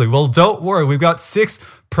physically? Well, don't worry. We've got 6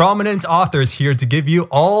 prominent authors here to give you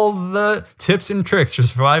all the tips and tricks for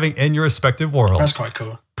surviving in your respective worlds. That's quite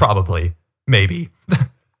cool. Probably. Maybe.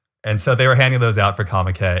 And so they were handing those out for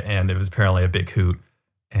Comiket, and it was apparently a big hoot.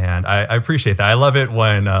 And I appreciate that. I love it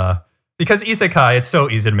when, because isekai, it's so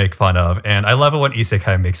easy to make fun of. And I love it when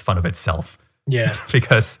isekai makes fun of itself. Yeah.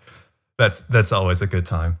 Because that's always a good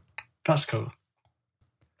time. That's cool.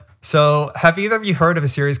 So, have either of you heard of a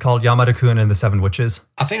series called Yamada-kun and the Seven Witches?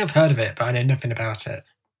 I think I've heard of it, but I know nothing about it.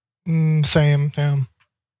 Same, yeah.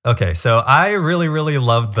 Okay, so I really, really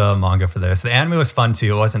loved the manga for this. The anime was fun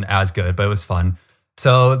too. It wasn't as good, but it was fun.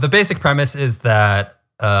 So, the basic premise is that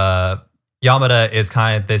Yamada is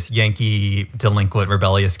kind of this Yankee, delinquent,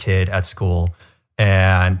 rebellious kid at school,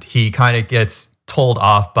 and he kind of gets told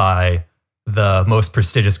off by the most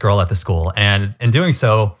prestigious girl at the school. And in doing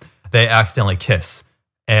so, they accidentally kiss.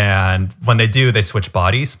 And when they do, they switch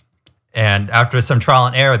bodies. And after some trial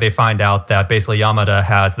and error, they find out that basically Yamada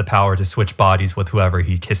has the power to switch bodies with whoever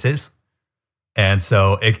he kisses. And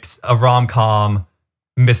so it's a rom-com,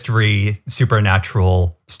 mystery,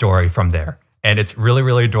 supernatural story from there. And it's really,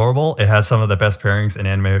 really adorable. It has some of the best pairings in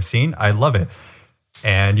anime I've seen. I love it.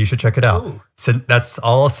 And you should check it out. So that's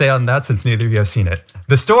all I'll say on that since neither of you have seen it.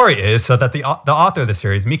 The story is so that the author of the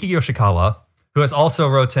series, Miki Yoshikawa, who has also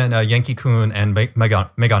written Yankee-kun and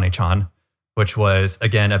Megane-chan, which was,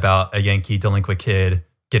 again, about a Yankee delinquent kid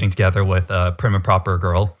getting together with a prim and proper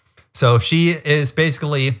girl. So she is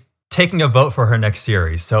basically taking a vote for her next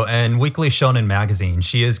series. So in Weekly Shonen Magazine,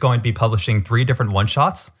 she is going to be publishing 3 different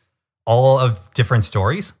one-shots, all of different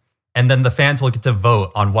stories. And then the fans will get to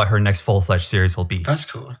vote on what her next full-fledged series will be. That's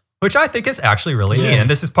cool. Which I think is actually really neat. And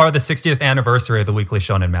this is part of the 60th anniversary of the Weekly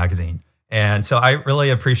Shonen Magazine. And so I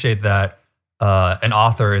really appreciate that an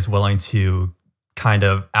author is willing to kind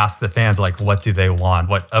of ask the fans, like, what do they want?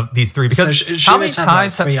 What of these 3? Because so she how many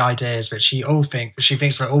times like 3 ideas, but she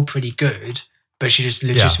thinks they're all pretty good, but she just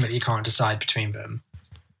legitimately can't decide between them.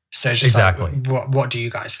 So it's just exactly. Like, what do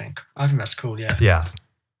you guys think? I think that's cool. Yeah. Yeah.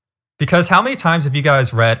 Because how many times have you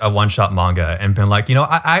guys read a one-shot manga and been like, you know,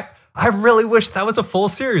 I really wish that was a full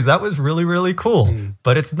series. That was really, really cool,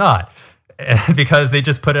 but it's not. And because they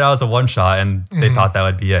just put it out as a one-shot and they thought that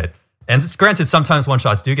would be it. And it's granted, sometimes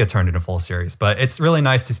one-shots do get turned into full series, but it's really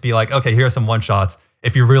nice to be like, okay, here are some one-shots.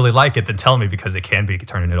 If you really like it, then tell me because it can be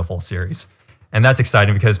turned into a full series. And that's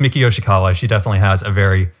exciting because Miki Yoshikawa, she definitely has a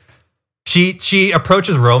very... She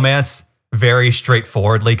approaches romance very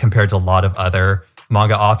straightforwardly compared to a lot of other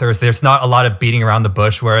manga authors. There's not a lot of beating around the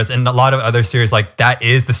bush, whereas in a lot of other series, like, that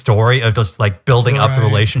is the story of just, like, building up the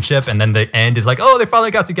relationship, and then the end is like, oh, they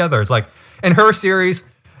finally got together. It's like, in her series...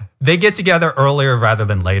 they get together earlier rather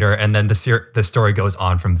than later, and then the story goes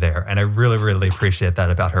on from there. And I really, really appreciate that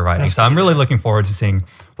about her writing. So I'm really looking forward to seeing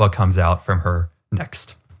what comes out from her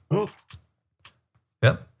next. Ooh.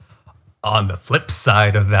 Yep. On the flip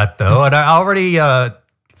side of that, though, and I already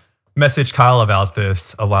messaged Kyle about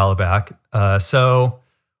this a while back. So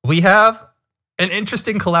we have an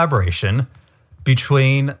interesting collaboration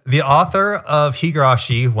between the author of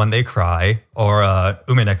Higurashi When They Cry, or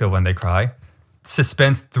Umineko When They Cry,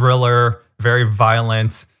 suspense thriller, very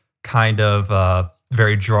violent, kind of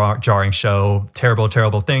very jarring show.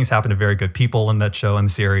 Terrible things happen to very good people in that show and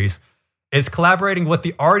the series. Is collaborating with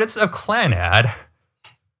the artists of Clannad,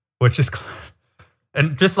 which is,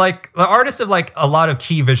 and just like the artists of like a lot of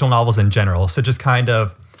key visual novels in general. So just kind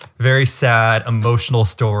of very sad, emotional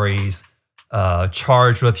stories,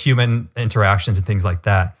 charged with human interactions and things like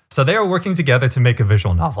that. So they are working together to make a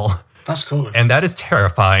visual novel. That's cool. And that is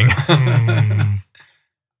terrifying.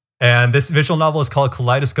 And this visual novel is called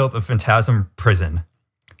Kaleidoscope of Phantasm Prison.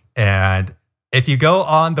 And if you go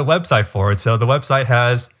on the website for it, so the website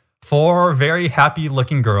has 4 very happy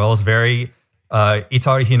looking girls, very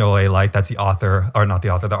Itari Hinoe, like that's the author, or not the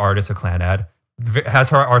author, the artist of Clannad, has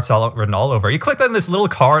her art style written all over. You click on this little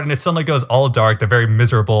card and it suddenly goes all dark. They're very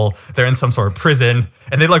miserable. They're in some sort of prison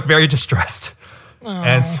and they look very distressed. Aww.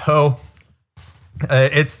 And so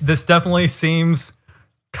this definitely seems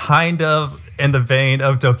kind of in the vein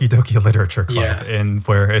of Doki Doki Literature Club, in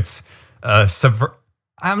where it's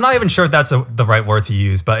I'm not even sure if that's the right word to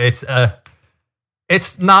use, but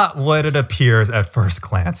it's not what it appears at first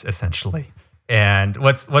glance, essentially. And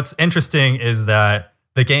what's interesting is that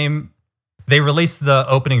the game, they released the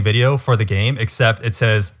opening video for the game, except it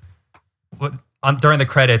says during the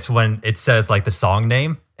credits when it says like the song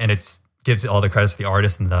name and it gives all the credits to the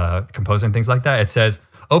artist and the composer and things like that, it says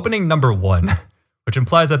opening number 1, which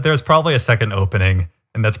implies that there's probably a second opening,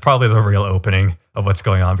 and that's probably the real opening of what's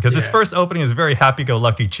going on, because this first opening is very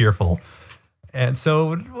happy-go-lucky, cheerful. And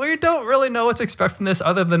so we don't really know what to expect from this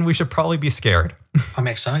other than we should probably be scared. I'm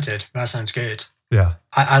excited. That sounds good. Yeah.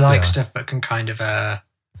 I like stuff that can kind of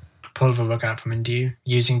pull the rug out from under you,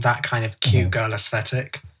 using that kind of cute girl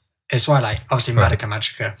aesthetic. It's why, like, obviously Madoka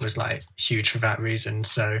Magica was like huge for that reason.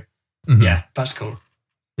 So yeah, that's cool.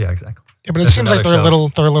 Yeah, exactly. Yeah, but it seems like they're a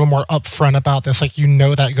little more upfront about this. Like, you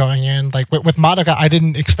know that going in. Like with Madoka, I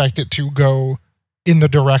didn't expect it to go in the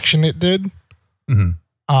direction it did.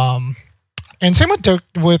 Mm-hmm. And same with Doki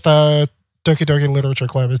Doki Literature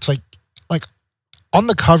Club. It's like on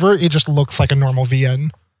the cover, it just looks like a normal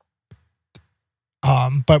VN.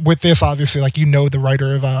 But with this, obviously, like, you know the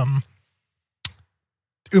writer of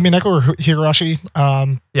Umineko or Higurashi.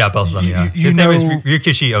 Yeah, both of them. His name is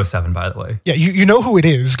Ryukishi07, by the way. Yeah, you know who it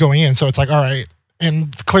is going in, so it's like, all right.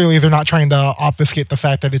 And clearly, they're not trying to obfuscate the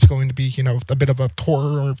fact that it's going to be, a bit of a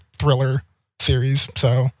horror or thriller series.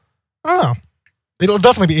 So I don't know. It'll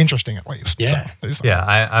definitely be interesting, at least. Yeah. So,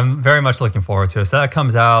 yeah, I'm very much looking forward to it. So that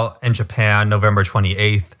comes out in Japan, November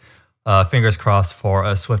 28th. Fingers crossed for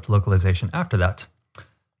a swift localization after that.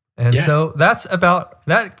 And so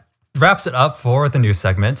that wraps it up for the news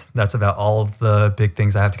segment. That's about all of the big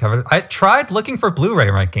things I have to cover. I tried looking for Blu-ray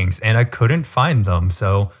rankings, and I couldn't find them.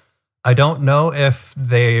 So I don't know if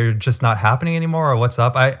they're just not happening anymore or what's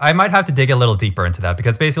up. I might have to dig a little deeper into that,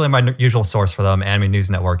 because basically my usual source for them, Anime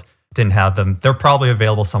News Network, didn't have them. They're probably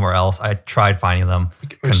available somewhere else. I tried finding them.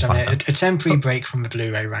 Couldn't find them. A temporary break from the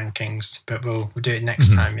Blu-ray rankings, but we'll do it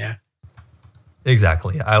next time, yeah.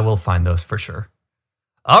 Exactly. I will find those for sure.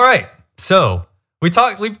 All right. So we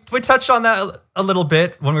touched on that a little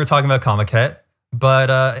bit when we were talking about Comiket,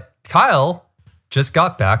 but Kyle just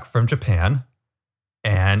got back from Japan,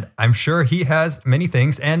 and I'm sure he has many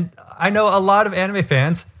things. And I know a lot of anime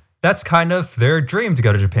fans, that's kind of their dream, to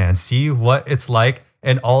go to Japan, see what it's like,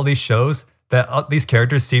 and all these shows that these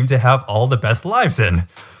characters seem to have all the best lives in.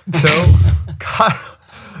 So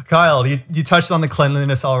Kyle, you touched on the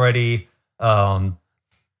cleanliness already.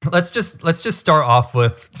 Let's just start off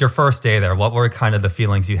with your first day there. What were kind of the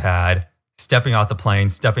feelings you had stepping off the plane,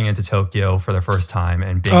 stepping into Tokyo for the first time,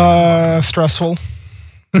 and being stressful?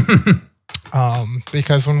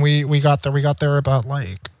 Because when we got there about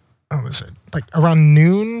around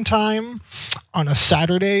noon time on a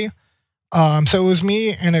Saturday. So it was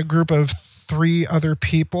me and a group of 3 other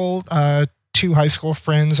people, 2 high school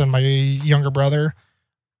friends and my younger brother.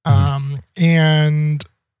 And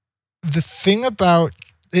the thing about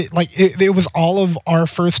it, it was all of our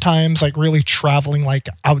first times, really traveling,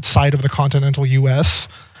 outside of the continental US.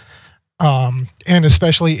 And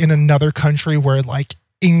especially in another country where,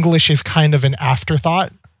 English is kind of an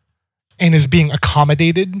afterthought and is being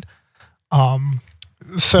accommodated.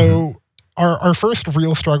 So our first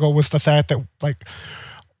real struggle was the fact that like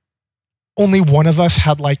only one of us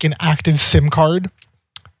had like an active SIM card.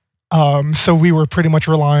 So we were pretty much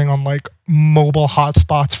relying on like mobile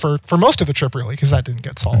hotspots for most of the trip, really, because that didn't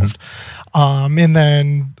get solved. And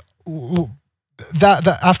then that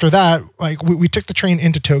after that, like we took the train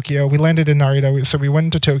into Tokyo. We landed in Narita, so we went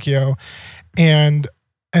into Tokyo, and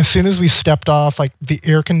as soon as we stepped off like the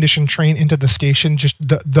air-conditioned train into the station, just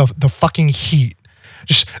the fucking heat,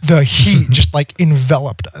 just the heat just like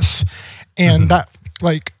enveloped us. And that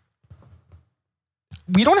like,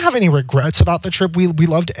 we don't have any regrets about the trip. We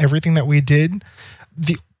loved everything that we did.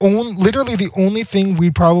 Literally the only thing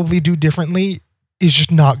we'd probably do differently is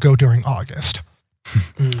just not go during August.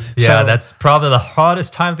 Yeah, so, that's probably the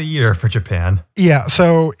hottest time of the year for Japan. Yeah,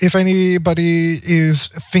 so if anybody is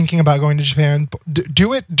thinking about going to Japan,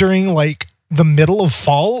 do it during like the middle of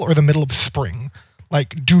fall or the middle of spring.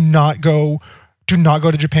 Like, do not go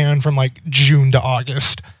to Japan from like June to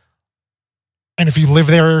August. And if you live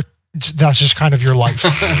there, that's just kind of your life.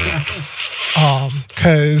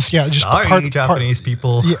 Because yeah, just sorry, Japanese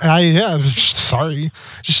people. Yeah, sorry.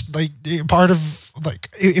 Just like part of like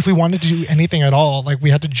if we wanted to do anything at all, like we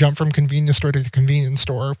had to jump from convenience store to convenience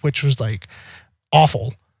store, which was like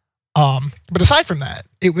awful. But aside from that,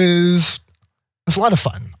 it was a lot of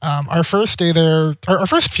fun. Our first day there, our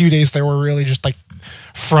first few days there were really just like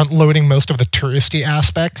front loading most of the touristy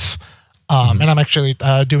aspects. And I'm actually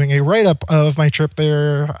doing a write up of my trip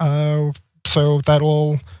there, so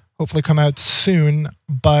that'll hopefully come out soon.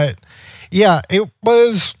 But yeah, it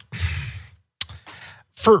was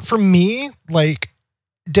for me, like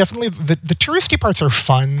definitely the touristy parts are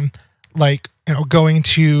fun, like, you know, going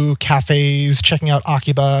to cafes, checking out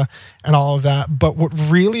Akiba and all of that. But what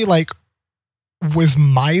really like was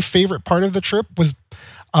my favorite part of the trip was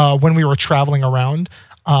when we were traveling around,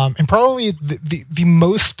 and probably the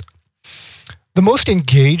most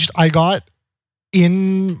engaged I got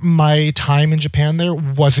in my time in Japan there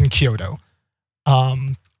was in Kyoto.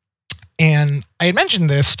 And I had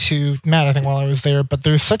mentioned this to Matt, I think, while I was there, but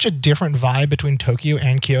there's such a different vibe between Tokyo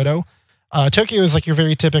and Kyoto. Tokyo is like your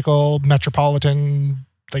very typical metropolitan,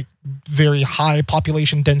 like very high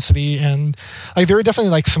population density, and like there are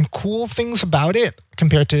definitely like some cool things about it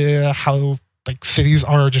compared to how like cities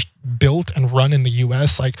are just built and run in the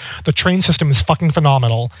US. Like the train system is fucking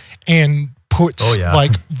phenomenal and puts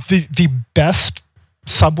like the best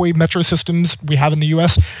subway metro systems we have in the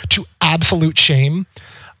US to absolute shame.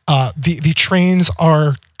 The trains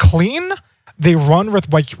are clean, they run with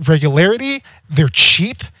regularity, they're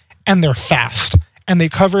cheap, and they're fast. And they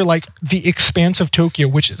cover like the expanse of Tokyo,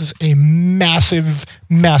 which is a massive,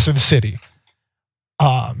 massive city.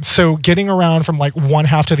 So getting around from like one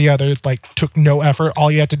half to the other like took no effort.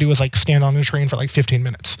 All you had to do was like stand on a train for like 15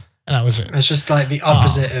 minutes. And that was it. It's just like the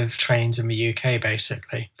opposite of trains in the UK,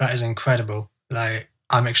 basically. That is incredible. Like,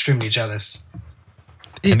 I'm extremely jealous.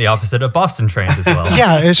 And the opposite of Boston trains as well.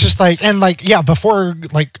 Yeah, it's just like, and like, yeah, before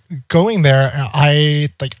like going there, I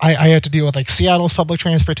had to deal with like Seattle's public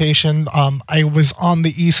transportation. I was on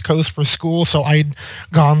the East Coast for school, so I'd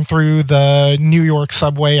gone through the New York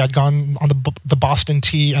subway. I'd gone on the Boston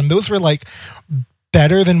T, and those were like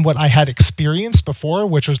better than what I had experienced before,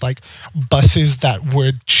 which was like buses that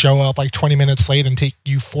would show up like 20 minutes late and take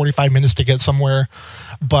you 45 minutes to get somewhere.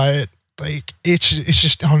 But like it's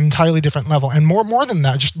just on an entirely different level, and more than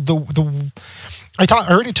that, just I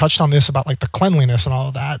already touched on this about like the cleanliness and all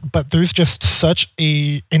of that, but there's just such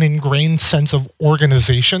an ingrained sense of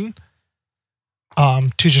organization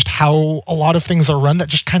to just how a lot of things are run that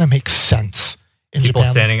just kind of makes sense in People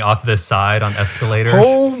Japan. Standing off to the side on escalators.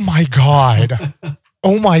 Oh my god.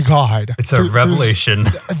 Oh my god. It's a revelation.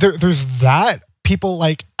 There's that. People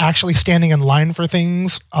like actually standing in line for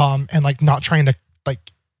things, and like not trying to like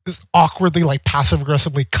awkwardly like passive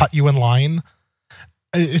aggressively cut you in line.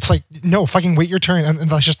 It's like, no, fucking wait your turn, and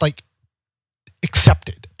that's just like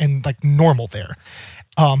accepted and like normal there.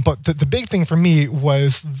 But the big thing for me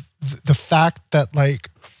was the fact that like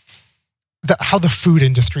how the food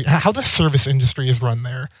industry, how the service industry is run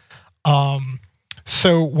there.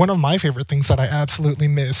 So one of my favorite things that I absolutely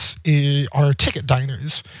miss are ticket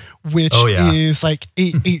diners, which is like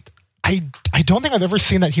I don't think I've ever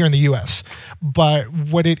seen that here in the US, but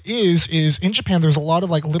what it is in Japan, there's a lot of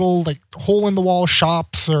like little like hole in the wall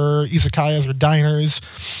shops or izakayas or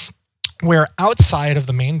diners where outside of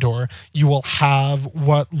the main door, you will have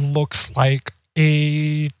what looks like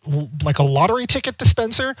a lottery ticket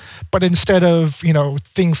dispenser, but instead of, you know,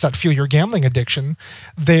 things that fuel your gambling addiction,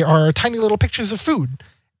 they are tiny little pictures of food.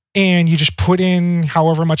 And you just put in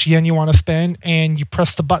however much yen you want to spend, and you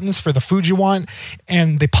press the buttons for the food you want,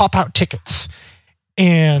 and they pop out tickets.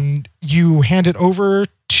 and you hand it over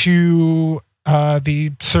to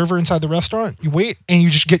the server inside the restaurant. You wait, and you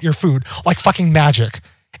just get your food like fucking magic.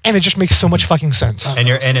 And it just makes so much fucking sense. And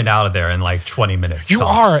you're in and out of there in like 20 minutes. You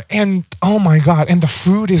tops. are. And oh my God. And the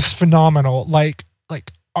food is phenomenal. Like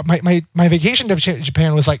my vacation to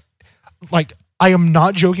Japan was like I am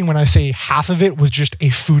not joking when I say half of it was just a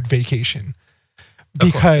food vacation.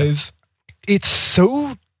 Because it's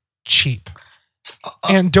so cheap.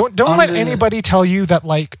 And don't let anybody tell you that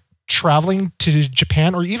like traveling to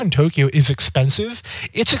Japan or even Tokyo is expensive.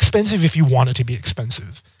 It's expensive if you want it to be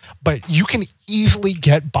expensive. But you can easily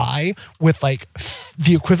get by with like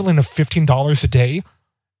the equivalent of $15 a day,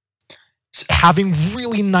 having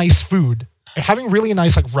really nice food, having really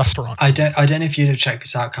nice like restaurant. I don't know if you'd have checked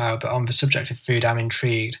this out, Kyle, but on the subject of food, I'm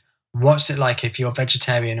intrigued. What's it like if you're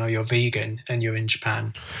vegetarian or you're vegan and you're in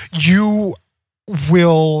Japan? You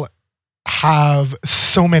will have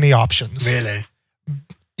so many options. Really?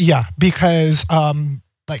 Yeah, because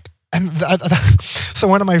so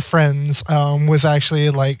one of my friends was actually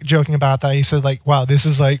like joking about that. He said like, wow, this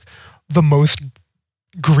is like the most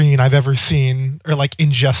green I've ever seen or like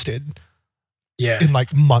ingested in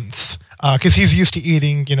like months. Cause he's used to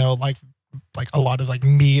eating, you know, like a lot of like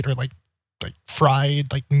meat or like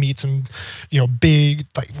fried like meats and, you know, big,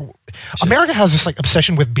 like America has this like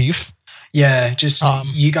obsession with beef. Yeah. Just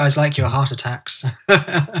you guys like your heart attacks.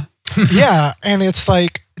 Yeah. And it's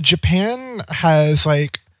like Japan has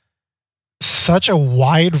like such a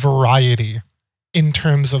wide variety in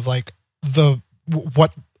terms of like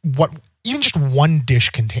what even just one dish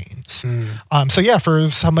contains. So yeah, for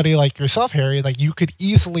somebody like yourself, Harry, like you could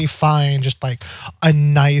easily find just like a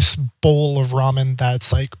nice bowl of ramen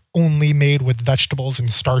that's like only made with vegetables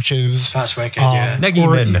and starches. That's wicked, yeah.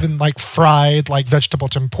 Or even like fried like vegetable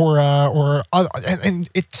tempura or and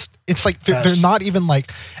it's like they're not even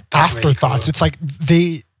like afterthoughts. Really cool. It's like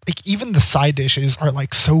like even the side dishes are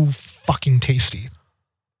like so fucking tasty.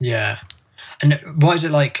 Yeah. And what is it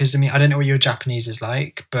like? Because I mean, I don't know what your Japanese is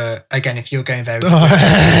like, but again, if you're going there with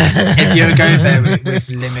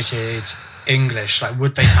limited English, like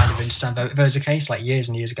would they kind of understand? There was a case like years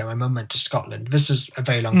and years ago. My mum went to Scotland. This was a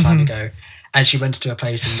very long time ago, and she went to a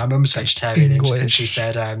place, and my mum's vegetarian, and she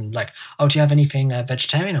said, like, "Oh, do you have anything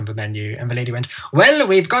vegetarian on the menu?" And the lady went, "Well,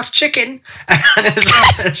 we've got chicken." And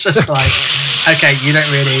it's just like, okay, you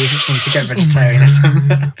don't really seem to get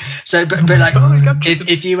vegetarianism. So, but like,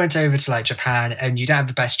 if you went over to like Japan and you don't have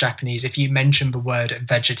the best Japanese, if you mention the word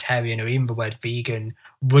vegetarian or even the word vegan,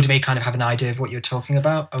 would they kind of have an idea of what you're talking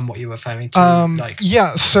about and what you're referring to?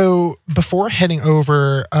 Yeah. So before heading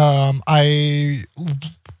over, I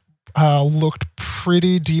looked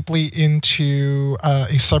pretty deeply into a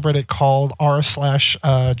subreddit called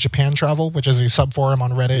r/Japan Travel, which is a subforum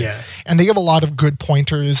on Reddit. Yeah. And they give a lot of good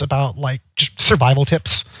pointers about like just survival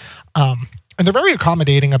tips. And they're very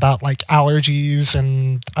accommodating about like allergies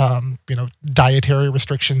and, you know, dietary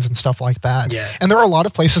restrictions and stuff like that. Yeah. And there are a lot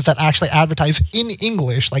of places that actually advertise in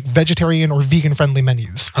English, like vegetarian or vegan friendly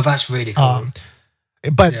menus. Oh, that's really cool.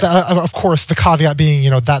 But of course, the caveat being, you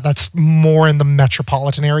know, that's more in the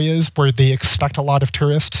metropolitan areas where they expect a lot of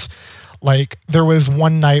tourists. Like there was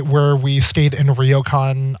one night where we stayed in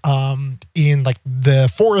Ryokan in like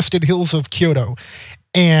the forested hills of Kyoto,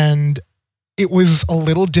 and it was a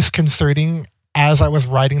little disconcerting as I was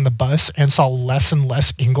riding the bus and saw less and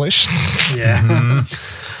less English. Yeah.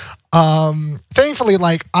 Thankfully,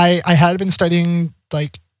 like I had been studying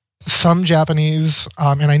like some Japanese,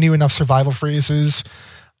 and I knew enough survival phrases.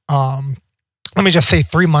 Let me just say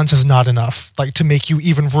 3 months is not enough, like to make you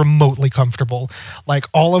even remotely comfortable. Like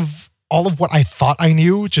all of what I thought I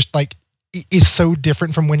knew just like is so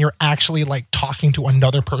different from when you're actually like talking to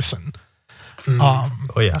another person.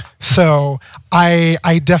 So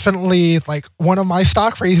I definitely like one of my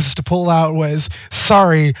stock phrases to pull out was,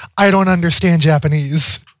 "Sorry, I don't understand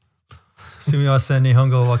Japanese." Sumimasen,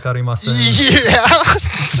 Nihongo wakarimasen. Yeah.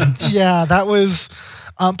 Yeah, that was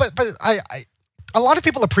but I a lot of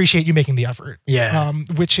people appreciate you making the effort. Yeah.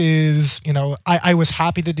 Which is, you know, I was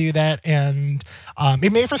happy to do that, and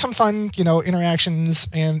it made for some fun, you know, interactions,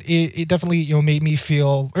 and it definitely, you know, made me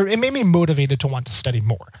feel, or it made me motivated to want to study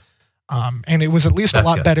more. And it was at least a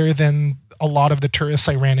lot better than a lot of the tourists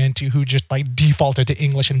I ran into who just like defaulted to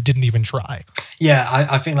English and didn't even try. Yeah,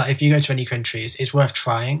 I think like if you go to any countries, it's worth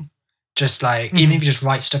trying. Just like, even if you just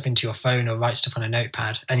write stuff into your phone or write stuff on a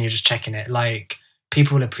notepad and you're just checking it, like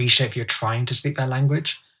people will appreciate if you're trying to speak their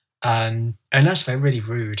language. Unless they're really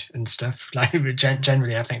rude and stuff. Like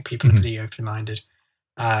generally, I think people are pretty open-minded.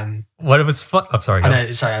 What it was fun. I'm sorry.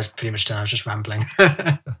 Sorry, I was pretty much done. I was just rambling.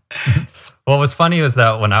 What was funny was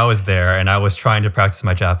that when I was there and I was trying to practice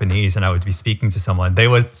my Japanese and I would be speaking to someone, they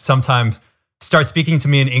would sometimes start speaking to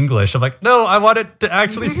me in English. I'm like, no, I wanted to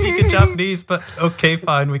actually speak in Japanese, but okay,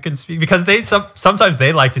 fine, we can speak. Because sometimes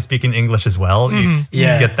they like to speak in English as well. You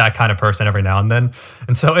get that kind of person every now and then.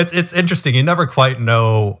 And so it's interesting. You never quite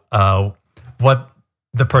know what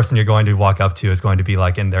the person you're going to walk up to is going to be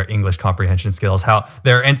like in their English comprehension skills, how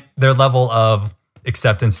their level of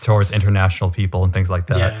acceptance towards international people and things like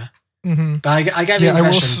that. Yeah. Mm-hmm. But I get the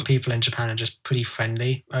impression people in Japan are just pretty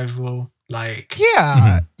friendly overall. Like,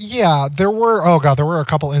 yeah, there were a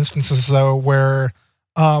couple instances though where,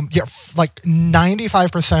 like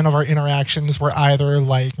 95% of our interactions were either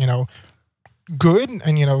like, good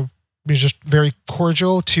and, was just very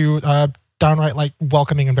cordial to downright like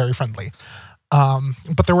welcoming and very friendly.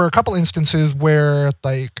 But there were a couple instances where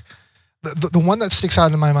like the one that sticks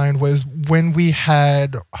out in my mind was when we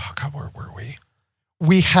had, where were we?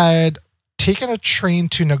 We had taken a train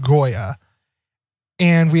to Nagoya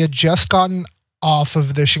and we had just gotten off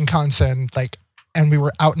of the Shinkansen, and we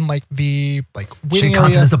were out in the waiting Shinkansen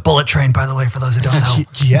area. is a bullet train, by the way, for those who don't know.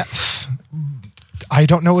 Yes. I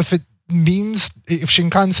don't know if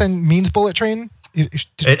Shinkansen means bullet train.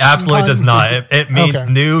 It absolutely does not. It means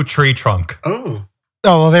new tree trunk. Oh,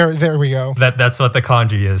 well, there we go. That's what the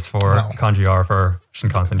kanji is for. Kanji are for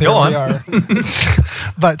Shinkansen. There Go on.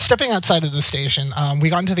 But stepping outside of the station, we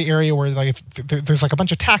got into the area where there's a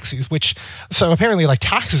bunch of taxis, so apparently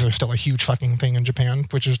taxis are still a huge fucking thing in Japan,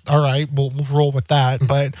 which is all right. We'll roll with that.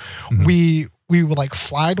 But we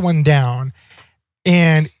flagged one down,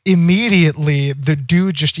 and immediately the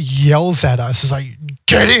dude just yells at us, is like,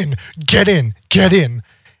 "Get in, get in, get in!"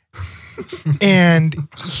 And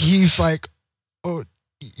he's like,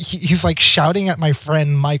 he's shouting at my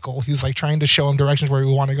friend Michael, who's trying to show him directions where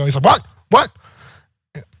we want to go. He's like, what?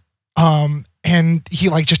 And he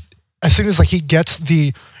just, as soon as he gets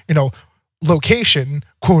the, location,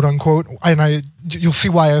 quote unquote, and you'll see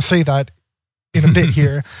why I say that in a bit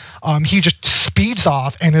here. He just speeds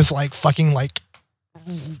off and is fucking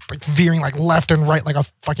veering left and right like a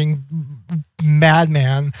fucking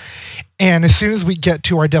madman. And as soon as we get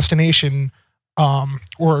to our destination,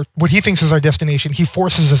 or what he thinks is our destination, he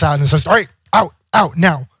forces us out and says, "All right, out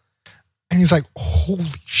now." And he's like, "Holy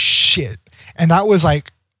shit." And that was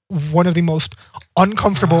one of the most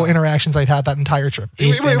uncomfortable interactions I'd had that entire trip. It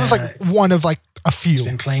was one of a few. He's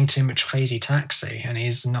been playing too much Crazy Taxi and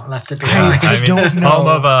he's not left it behind. I don't know.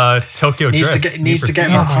 Home of Tokyo Drift. Needs to get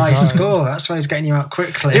him a high score. That's why he's getting you out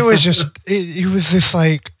quickly. It was just, it was this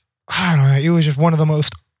I don't know, it was just one of the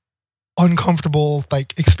most uncomfortable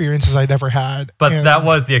experiences I'd ever had. But that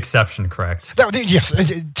was the exception, correct? Yes,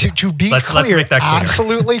 to be let's clear, make that clear.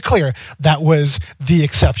 Absolutely clear, that was the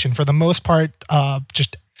exception. For the most part,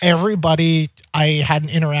 just everybody I had an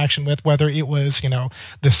interaction with, whether it was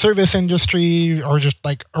the service industry or just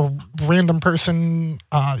a random person,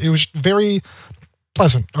 it was very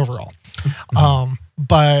pleasant overall.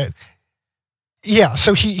 But yeah,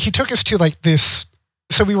 so he took us to this.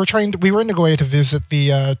 So we were in Nagoya to visit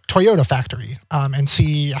the Toyota factory and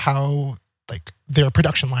see how their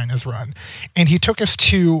production line is run. And he took us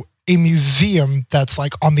to a museum that's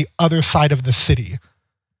on the other side of the city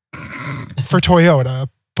for Toyota.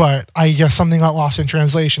 But I guess something got lost in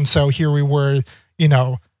translation. So here we were,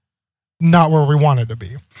 not where we wanted to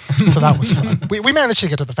be. So that was fun. We managed to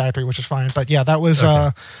get to the factory, which is fine. But yeah, that was,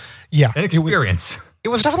 an experience. It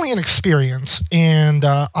was definitely an experience. And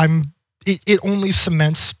it only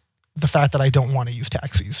cements the fact that I don't want to use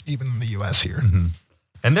taxis, even in the US here. Mm-hmm.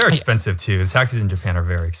 And they're expensive too. The taxis in Japan are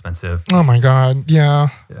very expensive. Oh my God. Yeah.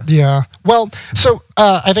 Well, so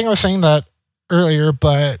I think I was saying that earlier,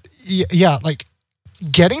 but yeah,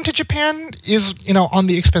 getting to Japan is, on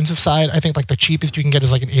the expensive side. I think the cheapest you can get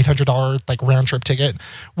is an $800 round trip ticket,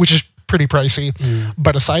 which is pretty pricey.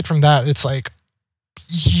 But aside from that, it's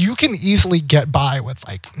you can easily get by with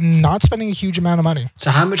not spending a huge amount of money.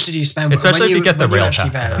 So how much did you spend? Especially if you get the rail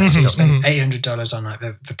pass. So you spent $800 on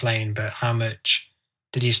the plane, but how much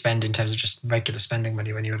did you spend in terms of just regular spending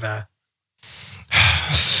money when you were there?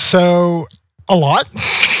 So a lot.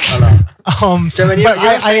 So when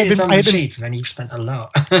you're cheap, then you've spent a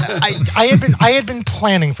lot. I had been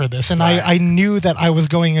planning for this, and I knew that I was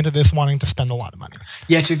going into this wanting to spend a lot of money.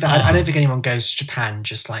 Yeah, to be fair, I don't think anyone goes to Japan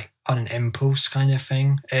just on an impulse kind of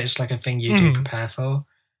thing. It's a thing you do prepare for.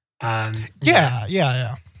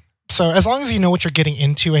 Yeah. So as long as you know what you're getting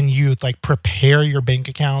into and you prepare your bank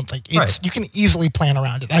account, you can easily plan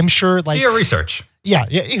around it. I'm sure do your research. Yeah,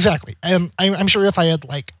 exactly. And I'm sure if I had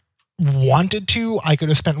wanted to, I could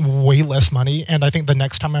have spent way less money. And I think the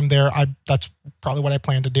next time I'm there, that's probably what I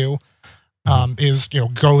plan to do. Is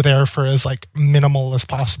go there for as like minimal as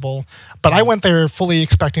possible. But I went there fully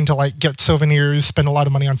expecting to like get souvenirs, spend a lot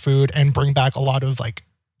of money on food, and bring back a lot of like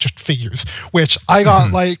just figures. Which I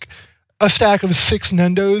got like a stack of 6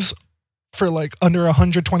 Nendos for like under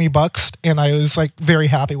 $120, and I was like very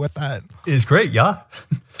happy with that. It's great, yeah.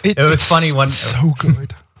 It was funny when so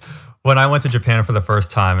good. When I went to Japan for the first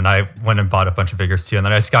time, and I went and bought a bunch of figures too, and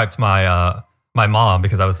then I Skyped my mom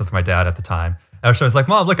because I was with my dad at the time. And I was like,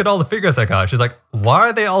 Mom, look at all the figures I got. She's like, why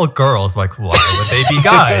are they all girls? I'm like, why would they be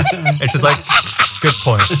guys? And she's like, good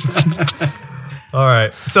point. All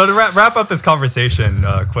right. So to wrap up this conversation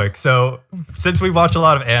quick. So since we watch a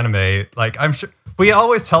lot of anime, like I'm sure we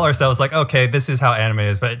always tell ourselves like, okay, this is how anime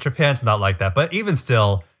is, but Japan's not like that. But even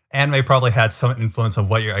still, anime probably had some influence on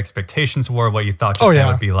what your expectations were, what you thought Japan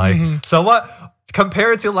would be like. So what,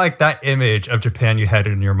 compared to like that image of Japan you had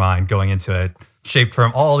in your mind going into it, shaped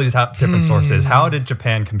from all these different sources, how did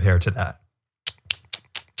Japan compare to that?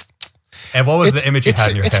 And what was the image you had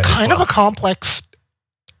in your head? It's kind of a complex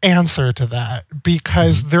answer to that,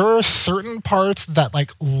 because there are certain parts that like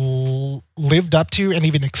lived up to and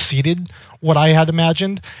even exceeded what I had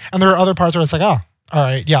imagined, and there are other parts where it's like, oh, all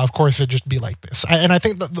right, yeah, of course it'd just be like this. And I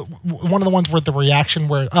think that one of the ones where the reaction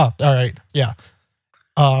where, oh, all right, yeah,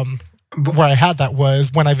 where I had that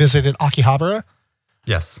was when I visited Akihabara.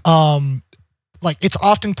 Yes. Like it's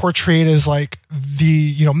often portrayed as like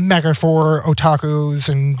the, mega for otakus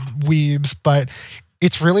and weebs, but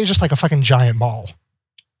it's really just like a fucking giant mall.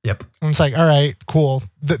 Yep. And it's like, all right, cool.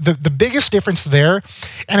 The biggest difference there,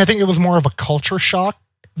 and I think it was more of a culture shock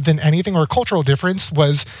than anything, or a cultural difference,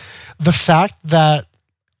 was the fact that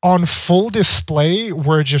on full display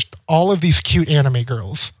were just all of these cute anime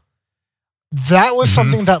girls. That was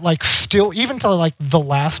something that like still, even to like the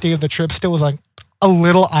last day of the trip, still was like a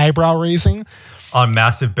little eyebrow raising. On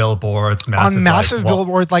massive billboards,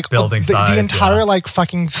 billboards, like building the entire like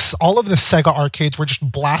fucking all of the Sega arcades were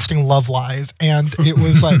just blasting Love Live, and it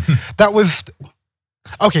was like that was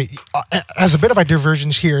okay. As a bit of a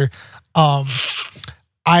divergence here,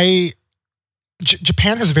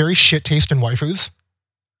 Japan has very shit taste in waifus.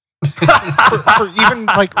 for even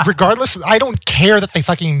like, regardless, I don't care that they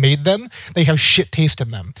fucking made them. They have shit taste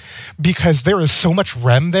in them, because there is so much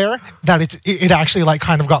rem there that it actually like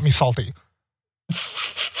kind of got me salty.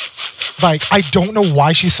 Like, I don't know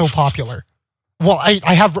why she's so popular. Well,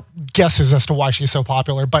 I have guesses as to why she's so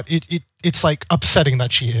popular, but it's like upsetting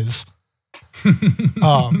that she is.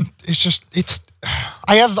 I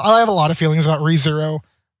have a lot of feelings about ReZero,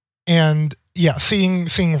 and yeah, seeing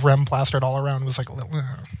Rem plastered all around was like a little,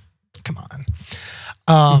 come on.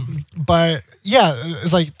 But yeah,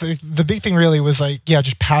 it's like the big thing really was like, yeah,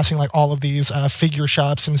 just passing like all of these figure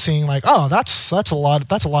shops and seeing like, oh, that's a lot of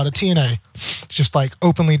TNA just like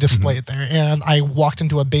openly displayed there. And I walked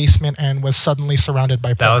into a basement and was suddenly surrounded by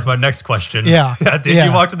porn. That was my next question. Yeah.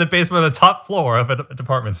 You walk to the basement of the top floor of a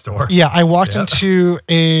department store? Yeah, I walked into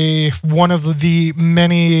one of the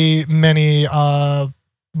many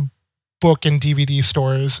book and DVD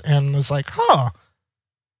stores and was like,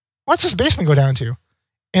 what's this basement go down to?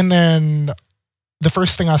 And then the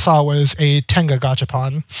first thing I saw was a Tenga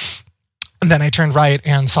gachapon. And then I turned right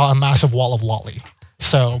and saw a massive wall of lolly.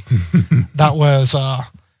 So that was, that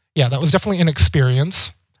was definitely an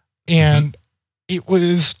experience. And it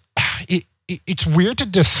was, it's weird to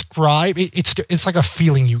describe. It's like a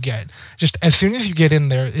feeling you get. Just as soon as you get in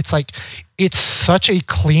there, it's like, it's such a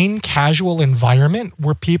clean, casual environment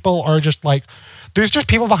where people are just like, there's just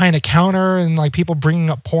people behind a counter and like people bringing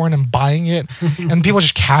up porn and buying it, and people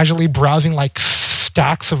just casually browsing like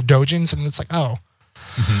stacks of doujins, and it's like, oh,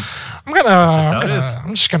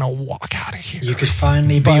 I'm just gonna walk out of here. You could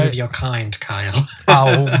finally be with your kind, Kyle.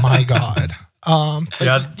 Oh my god.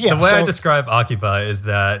 The way I describe Akiba is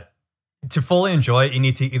that to fully enjoy it, you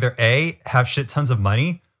need to either A, have shit tons of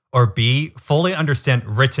money, or B, fully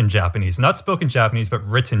understand written Japanese, not spoken Japanese, but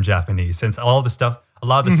written Japanese, since a lot of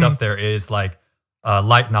the stuff there is like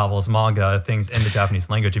light novels, manga, things in the Japanese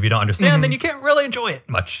language. If you don't understand, then you can't really enjoy it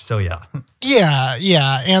much. So yeah.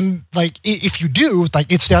 Yeah, and like if you do,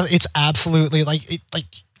 like it's absolutely like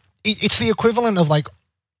it's the equivalent of like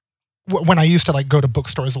when I used to like go to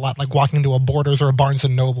bookstores a lot, like walking into a Borders or a Barnes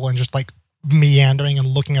and Noble and just like meandering and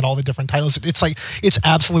looking at all the different titles. It's like it's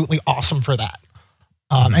absolutely awesome for that.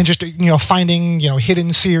 And just finding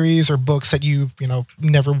hidden series or books that you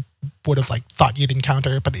never would have like thought you'd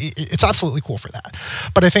encounter, but it's absolutely cool for that.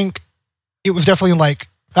 But I think it was definitely like,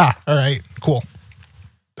 all right, cool.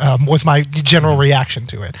 was my general reaction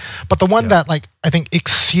to it. But the one that like I think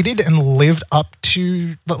exceeded and lived up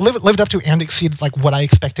to and exceeded like what I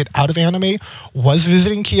expected out of anime was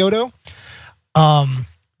visiting Kyoto,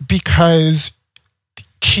 because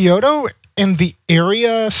Kyoto and the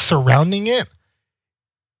area surrounding it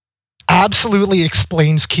absolutely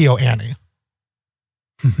explains KyoAni.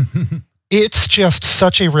 It's just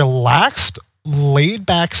such a relaxed,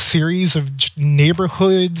 laid-back series of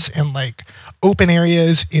neighborhoods and like open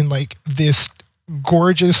areas in like this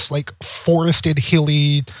gorgeous, like forested,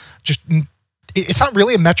 hilly, just it's not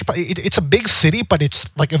really a it's a big city, but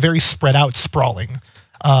it's like a very spread out, sprawling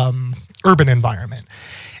urban environment.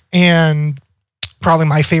 And probably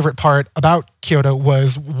my favorite part about Kyoto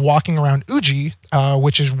was walking around Uji,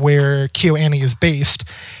 which is where KyoAni is based,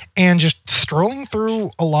 and just strolling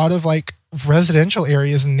through a lot of like residential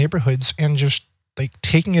areas and neighborhoods and just like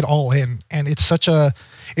taking it all in. And it's such a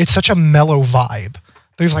mellow vibe.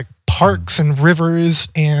 There's like parks and rivers,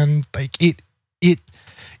 and like it's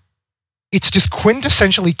just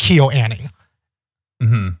quintessentially KyoAni.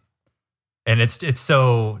 Mm-hmm. And it's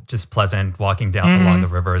so just pleasant walking down along the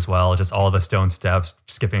river as well. Just all the stone steps,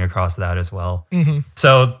 skipping across that as well. Mm-hmm.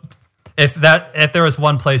 So if there was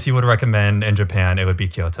one place you would recommend in Japan, it would be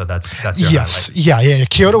Kyoto. That's your highlight. Yeah.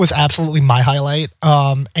 Kyoto was absolutely my highlight.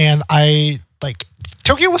 And I like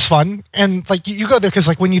Tokyo was fun. And like you go there because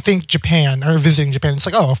like when you think Japan or visiting Japan, it's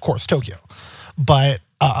like, oh, of course, Tokyo. But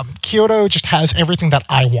Kyoto just has everything that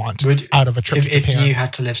I want out of a trip to Japan. If you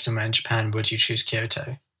had to live somewhere in Japan, would you choose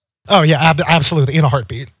Kyoto? Oh yeah, absolutely, in a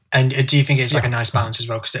heartbeat. And do you think it's like a nice balance as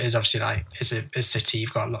well? Because it is obviously like it's a city.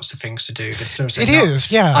 You've got lots of things to do. But it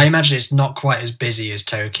is. Yeah. I imagine it's not quite as busy as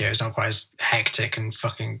Tokyo. It's not quite as hectic and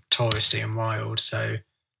fucking touristy and wild. So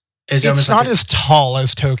it's not as tall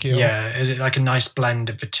as Tokyo. Yeah. Is it like a nice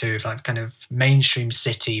blend of the two, of like kind of mainstream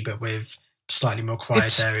city, but with slightly more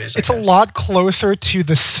quiet areas? It's a lot closer to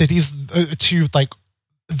the cities, to like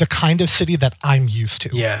the kind of city that I'm used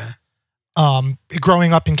to. Yeah.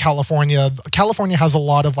 Growing up in California has a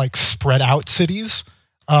lot of like spread out cities.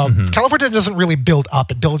 California doesn't really build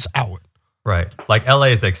up; it builds out. Right, like LA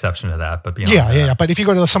is the exception to that, but beyond yeah. But if you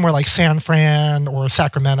go to somewhere like San Fran or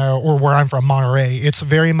Sacramento or where I'm from, Monterey, it's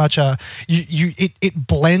very much it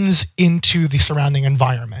blends into the surrounding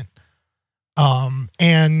environment.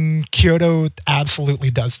 And Kyoto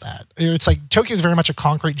absolutely does that. It's like Tokyo is very much a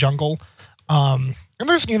concrete jungle. And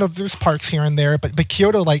there's parks here and there, but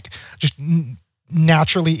Kyoto like just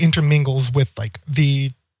naturally intermingles with like the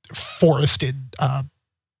forested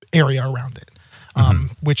area around it,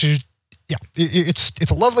 which is it's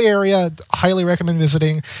a lovely area. Highly recommend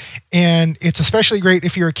visiting, and it's especially great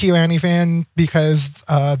if you're a KyoAni fan because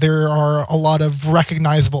there are a lot of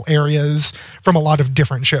recognizable areas from a lot of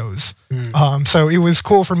different shows. So it was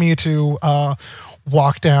cool for me to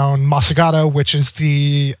walk down Masagata, which is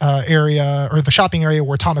the area or the shopping area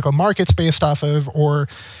where Tamako Market's based off of, or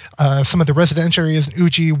some of the residential areas in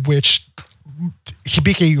Uji, which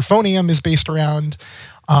Hibike Euphonium is based around.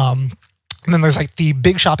 And then there's like the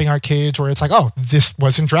big shopping arcades where it's like, oh, this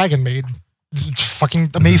was in Dragon Maid. It's fucking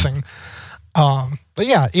amazing. But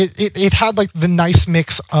yeah, it had like the nice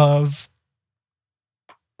mix of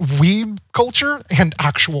weeb culture and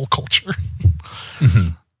actual culture.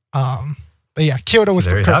 But yeah, Kyoto was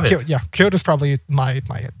Kyoto's probably my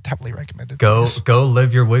heavily recommended. Go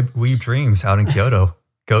live your weeb dreams out in Kyoto.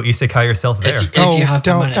 Go isekai yourself there. If you have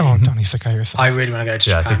don't isekai yourself. I really want to go to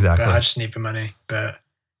Japan, exactly. But I just need the money. But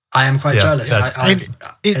I am quite jealous.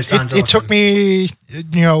 It took me,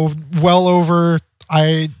 well over.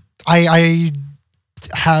 I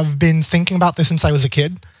have been thinking about this since I was a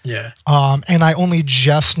kid. Yeah. And I only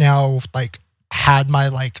just now like had my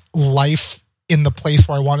like life in the place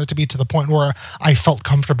where I wanted to be, to the point where I felt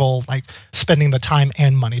comfortable like spending the time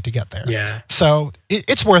and money to get there. Yeah. So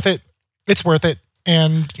it's worth it. It's worth it.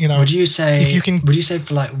 And would you say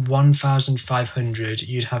for like 1,500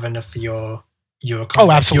 you'd have enough for your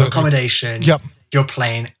absolutely. Your accommodation, yep, your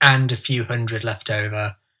plane, and a few hundred left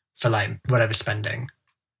over for like whatever spending?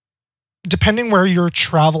 Depending where you're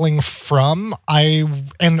traveling from,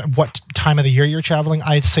 and what time of the year you're traveling,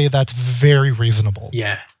 I'd say that's very reasonable.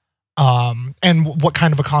 Yeah. And what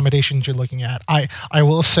kind of accommodations you're looking at. I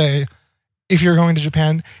will say, if you're going to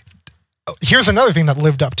Japan, here's another thing that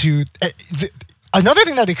lived up to another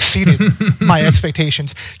thing that exceeded my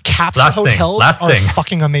expectations. Capsule hotels are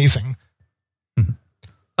fucking amazing.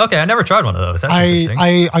 Okay, I never tried one of those. That's interesting.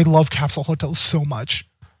 I love capsule hotels so much.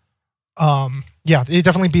 Yeah, it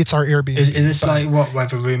definitely beats our Airbnb. Is this like where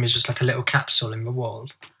the room is just like a little capsule in the wall?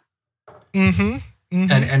 Mm-hmm.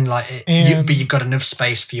 And but you've got enough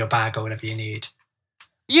space for your bag or whatever you need.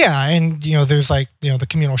 Yeah, and there's like the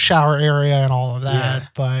communal shower area and all of that,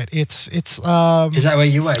 but it's is that where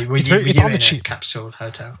you were? It's on the cheap capsule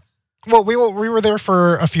hotel. Well, we were there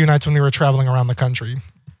for a few nights when we were traveling around the country.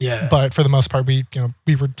 Yeah, but for the most part, we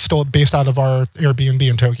were still based out of our Airbnb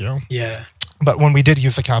in Tokyo. Yeah, but when we did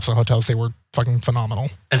use the capsule hotels, they were fucking phenomenal.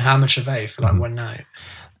 And how much are they for like one night?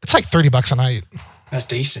 It's like $30 a night. That's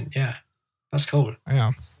decent. Yeah, that's cool.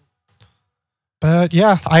 Yeah. But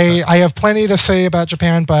yeah, I have plenty to say about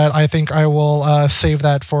Japan, but I think I will save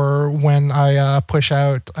that for when I push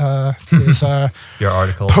out this your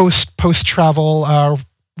article post travel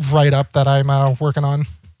write up that I'm working on.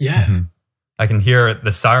 Yeah. Mm-hmm. I can hear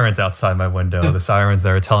the sirens outside my window. The sirens that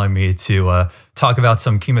are telling me to talk about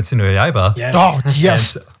some Kimetsu no Yaiba. Yes. Oh,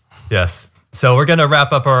 yes. Yes. So we're going to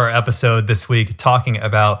wrap up our episode this week talking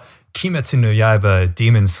about Kimetsu no Yaiba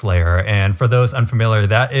Demon Slayer. And for those unfamiliar,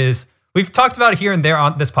 that is, we've talked about it here and there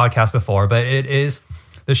on this podcast before, but it is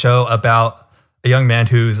the show about a young man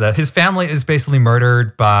whose his family is basically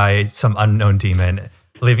murdered by some unknown demon,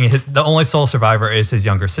 leaving the only sole survivor is his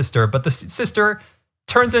younger sister. But the sister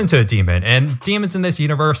turns into a demon, and demons in this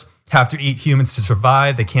universe have to eat humans to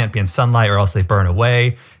survive. They can't be in sunlight or else they burn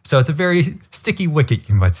away. So it's a very sticky wicket,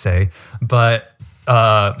 you might say. But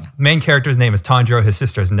main character's name is Tanjiro. His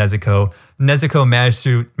sister is Nezuko. Nezuko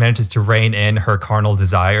manages to rein in her carnal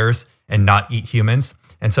desires and not eat humans.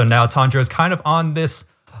 And so now Tanjiro is kind of on this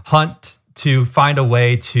hunt to find a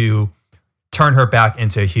way to turn her back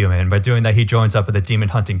into a human. By doing that, he joins up with a demon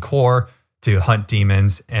hunting corps to hunt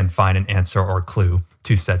demons and find an answer or clue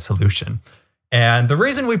to said solution. And the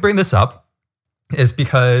reason we bring this up is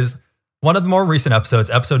because one of the more recent episodes,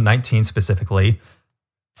 episode 19 specifically,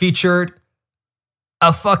 featured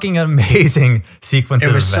a fucking amazing sequence of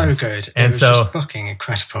events. It was so good. It was just fucking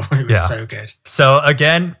incredible. It was so good. So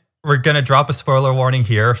again, we're going to drop a spoiler warning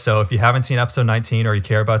here. So if you haven't seen episode 19 or you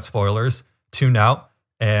care about spoilers, tune out.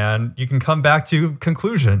 And you can come back to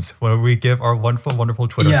conclusions where we give our wonderful, wonderful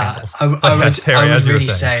Twitter handles. I would really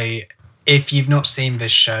say, if you've not seen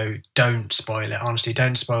this show, don't spoil it. Honestly,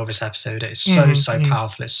 don't spoil this episode. It's so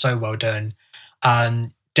powerful. It's so well done.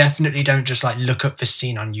 Definitely don't just like look up the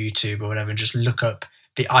scene on YouTube or whatever and just look up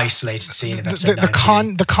the isolated scene of episode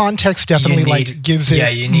 19. The context definitely gives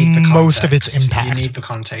it you need the most of its impact. You need the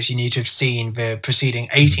context. You need to have seen the preceding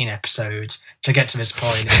 18 episodes to get to this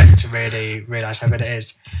point and to really realize how good it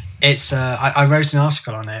is. It's I wrote an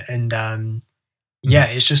article on it, and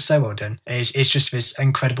it's just so well done. It's just this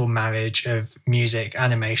incredible marriage of music,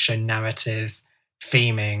 animation, narrative,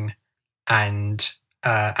 theming, and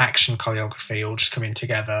action choreography all just coming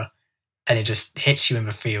together. And it just hits you in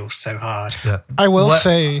the feels so hard. Yeah. I will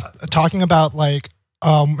say, talking about like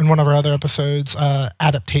in one of our other episodes,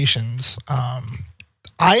 adaptations.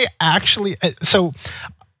 I actually,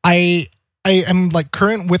 I am like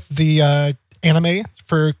current with the anime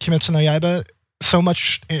for Kimetsu no Yaiba so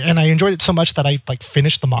much, and I enjoyed it so much that I like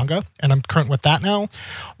finished the manga, and I'm current with that now.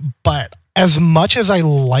 But as much as I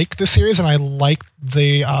like the series and I like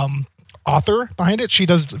the author behind it, she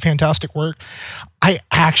does fantastic work, I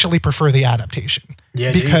actually prefer the adaptation.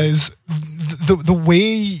 Because the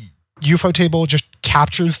way Ufotable just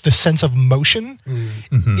captures the sense of motion,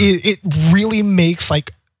 it really makes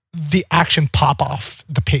like the action pop off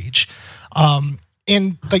the page.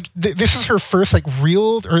 And like this is her first like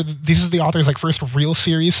real, or this is the author's like first real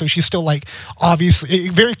series, so she's still like obviously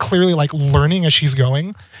very clearly like learning as she's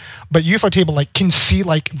going. But Ufotable like can see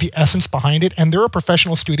like the essence behind it, and they're a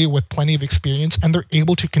professional studio with plenty of experience, and they're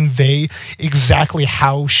able to convey exactly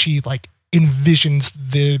how she like envisions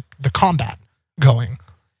the combat going,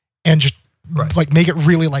 and just like make it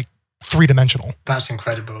really like 3-dimensional. That's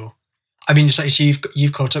incredible. I mean, so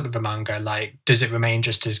you've caught up with the manga. Like, does it remain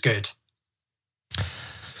just as good?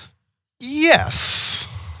 Yes.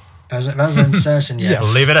 That was uncertain. Yes.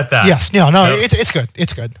 We'll leave it at that. Yes. No. It's good.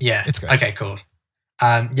 It's good. Yeah. It's good. Okay. Cool.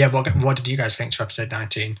 What did you guys think to episode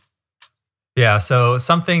 19? Yeah. So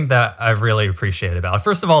something that I really appreciate about it.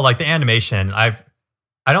 First of all, like the animation, I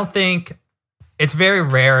don't think it's very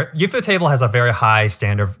rare. Ufotable has a very high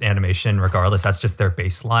standard of animation, regardless. That's just their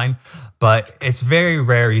baseline. But it's very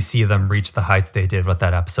rare you see them reach the heights they did with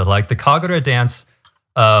that episode. Like the Kagura dance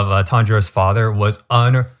of Tanjiro's father was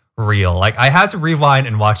unreal. Like I had to rewind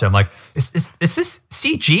and watch it. I'm like, is this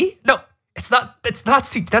CG? No, it's not. It's not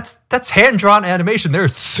CG. That's hand drawn animation.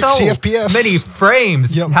 There's so many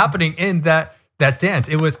frames happening in that dance.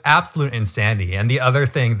 It was absolute insanity. And the other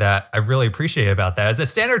thing that I really appreciate about that is a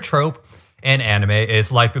standard trope in anime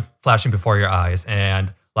is life flashing before your eyes,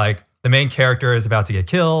 and like the main character is about to get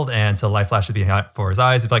killed, and so life flashes before his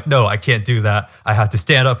eyes. It's like, no, I can't do that. I have to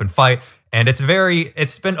stand up and fight. And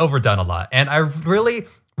it's been overdone a lot. And I really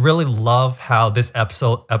really love how this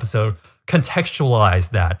episode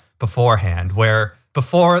contextualized that beforehand, where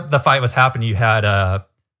before the fight was happening, you had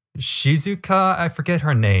Shizuka, I forget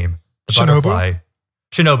her name. The Shinobu? butterfly.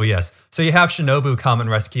 Shinobu, yes. So you have Shinobu come and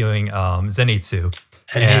rescuing Zenitsu.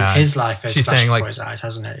 And his life has she's flashed saying, before like, his eyes,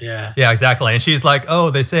 hasn't it? Yeah. Yeah, exactly. And she's like, oh,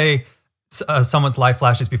 they say someone's life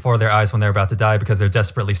flashes before their eyes when they're about to die because they're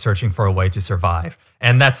desperately searching for a way to survive.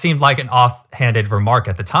 And that seemed like an offhanded remark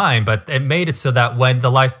at the time, but it made it so that when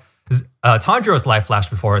Tanjiro's life flashed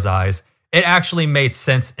before his eyes, it actually made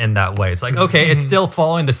sense in that way. It's like, okay, it's still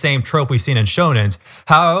following the same trope we've seen in shonens.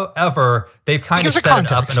 However, they've kind of set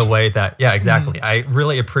it up in a way that, yeah, exactly. I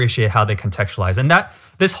really appreciate how they contextualize. And that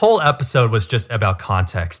this whole episode was just about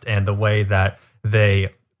context and the way that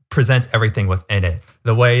they present everything within it.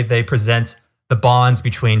 The way they present the bonds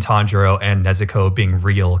between Tanjiro and Nezuko being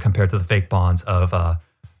real compared to the fake bonds of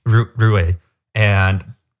Rue. And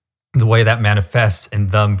the way that manifests in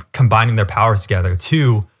them combining their powers together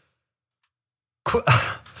to...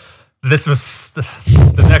 This was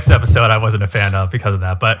the next episode I wasn't a fan of because of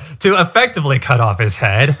that, but to effectively cut off his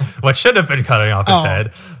head, what should have been cutting off his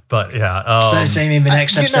head. But yeah. So same in the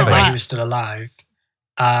next episode where he was still alive.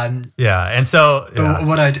 Yeah, and so... Yeah.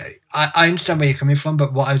 What I understand where you're coming from,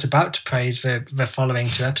 but what I was about to praise the following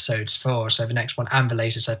two episodes for, so the next one and the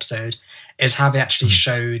latest episode, is how they actually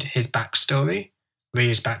showed his backstory,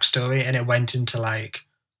 Ryu's backstory, and it went into like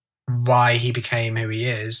why he became who he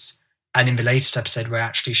is. And in the latest episode where it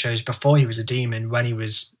actually shows before he was a demon, when he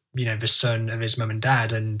was, you know, the son of his mum and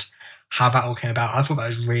dad, and how that all came about, I thought that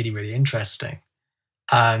was really, really interesting.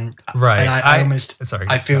 Right. And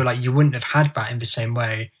I feel like you wouldn't have had that in the same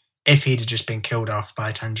way if he'd have just been killed off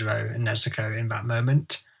by Tanjiro and Nezuko in that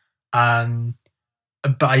moment.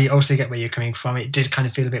 But I also get where you're coming from. It did kind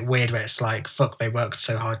of feel a bit weird where it's like, fuck, they worked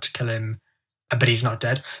so hard to kill him, but he's not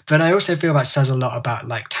dead. But I also feel that says a lot about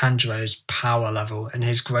like Tanjiro's power level and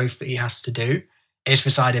his growth that he has to do. It's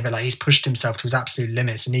the side of it, like he's pushed himself to his absolute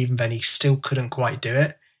limits, and even then he still couldn't quite do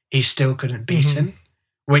it. He still couldn't beat him,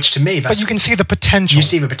 which to me, that's... But you can see the potential. You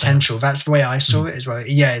see the potential. That's the way I saw it as well.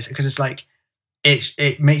 Yeah, because it's like,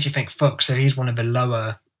 it makes you think, fuck, so he's one of the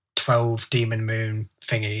lower 12 Demon Moon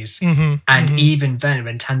thingies. And even then,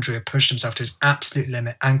 when Tanjiro pushed himself to his absolute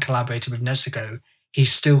limit and collaborated with Nezuko, he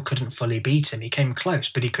still couldn't fully beat him. He came close,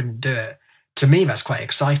 but he couldn't do it. To me, that's quite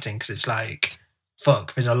exciting because it's like,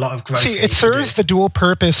 fuck, there's a lot of growth. See, it serves the dual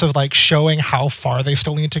purpose of like showing how far they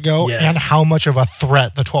still need to go and how much of a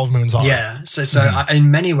threat the 12 Moons are. Yeah, so in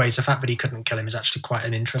many ways, the fact that he couldn't kill him is actually quite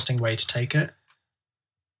an interesting way to take it.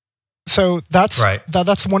 So that's right.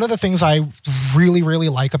 That's one of the things I really, really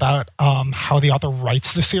like about how the author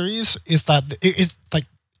writes the series is that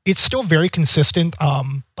it's still very consistent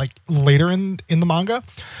like later in the manga,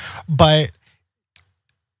 but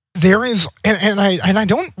there is and I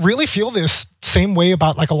don't really feel this same way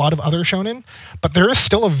about like a lot of other shonen, but there is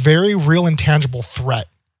still a very real intangible threat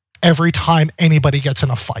every time anybody gets in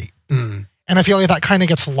a fight. And I feel like that kind of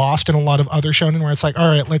gets lost in a lot of other shonen where it's like, all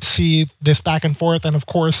right, let's see this back and forth, and of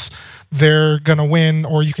course they're gonna win,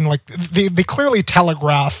 or you can like they clearly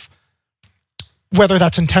telegraph, whether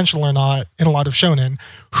that's intentional or not in a lot of shonen,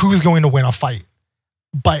 who's going to win a fight.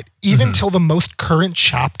 But even till the most current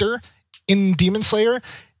chapter in Demon Slayer,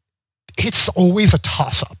 it's always a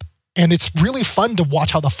toss-up. And it's really fun to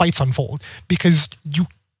watch how the fights unfold because you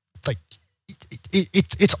like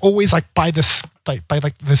it's always like by the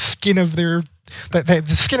skin of their the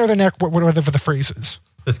skin of their neck, whatever the phrase is.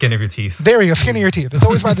 The skin of your teeth. There you go, skin of your teeth. It's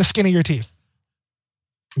always by the skin of your teeth.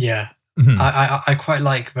 Yeah. I quite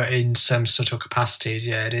like that in some subtle capacities.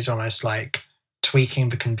 Yeah, it is almost like tweaking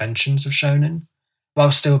the conventions of shonen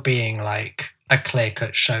while still being like a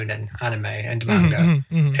clear-cut shonen anime and manga.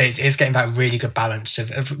 It's getting that really good balance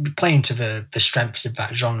of playing to the strengths of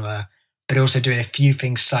that genre, but also doing a few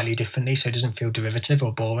things slightly differently so it doesn't feel derivative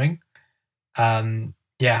or boring.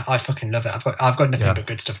 Yeah, I fucking love it. I've got nothing but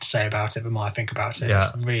good stuff to say about it. The more I think about it,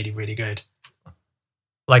 it's really, really good.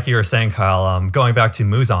 Like you were saying, Kyle, going back to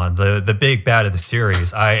Muzan, the big bad of the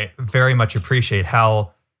series, I very much appreciate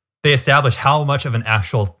how they establish how much of an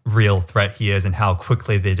actual real threat he is and how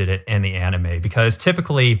quickly they did it in the anime. Because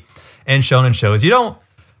typically in shonen shows, you don't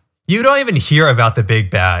even hear about the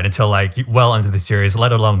big bad until like well into the series,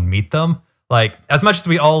 let alone meet them. Like, as much as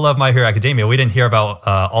we all love My Hero Academia, we didn't hear about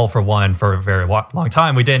All for One for a very long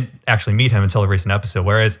time. We didn't actually meet him until a recent episode.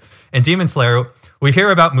 Whereas in Demon Slayer, we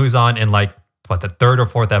hear about Muzan in like, the third or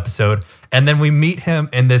fourth episode. And then we meet him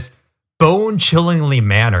in this bone-chillingly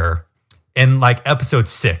manner in like episode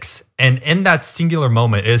 6. And in that singular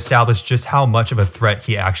moment, it established just how much of a threat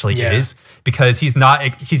he actually is. Because he's not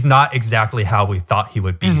exactly how we thought he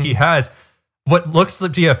would be. He has what looks to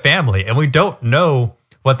be a family, and we don't know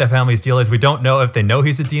what that family's deal is. We don't know if they know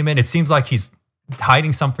he's a demon. It seems like he's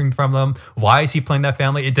hiding something from them. Why is he playing that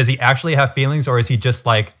family? Does he actually have feelings, or is he just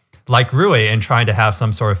like Rue and trying to have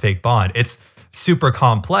some sort of fake bond? It's super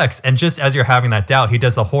complex. And just as you're having that doubt, he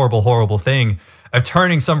does the horrible thing of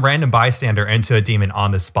turning some random bystander into a demon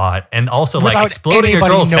on the spot, and also without like exploding a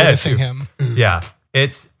girl's head too. Him. Yeah,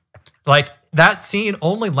 it's like that scene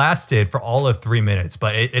only lasted for all of 3 minutes,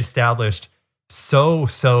 but it established so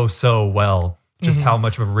well just how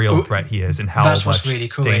much of a real threat he is, and how that's much what's really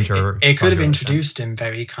cool. Danger. It could have introduced him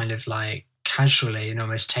very kind of like casually and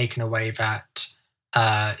almost taken away that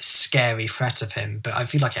scary threat of him, but I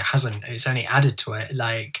feel like it hasn't. It's only added to it.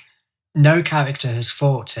 Like, no character has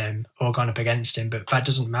fought him or gone up against him, but that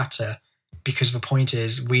doesn't matter, because the point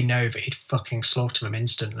is we know that he'd fucking slaughter him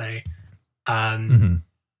instantly. And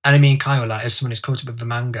I mean, Kyle, like, as someone who's caught up with the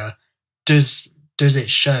manga, does it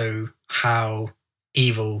show how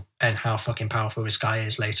evil and how fucking powerful this guy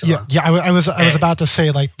is later on? Yeah, I was about to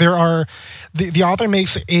say, like, there are the author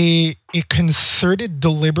makes a concerted,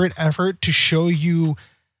 deliberate effort to show you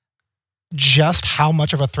just how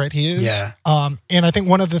much of a threat he is. Yeah. And I think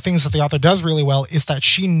one of the things that the author does really well is that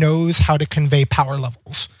she knows how to convey power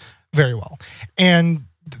levels very well. And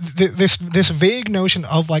this vague notion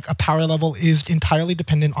of like a power level is entirely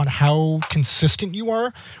dependent on how consistent you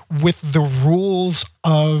are with the rules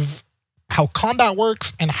of how combat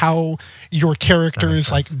works and how your characters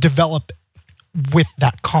like develop with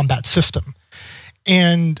that combat system.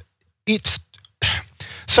 And it's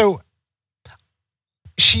so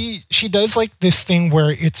she does like this thing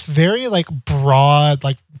where it's very like broad,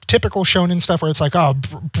 like typical shonen stuff, where it's like, oh,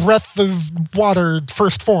 breath of water,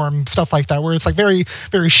 first form, stuff like that, where it's like very,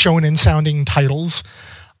 very shonen sounding titles.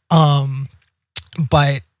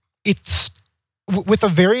 But it's with a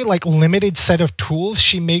very like limited set of tools.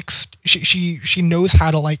 She knows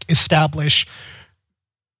how to like establish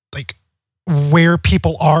like where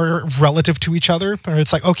people are relative to each other. Or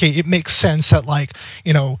it's like, okay, it makes sense that like,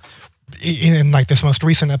 you know, in like this most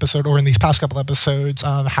recent episode or in these past couple episodes,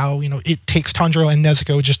 how, you know, it takes Tanjiro and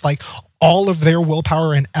Nezuko just like all of their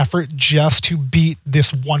willpower and effort just to beat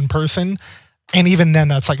this one person. And even then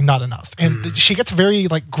that's like not enough. And she gets very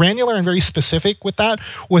like granular and very specific with that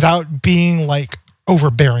without being like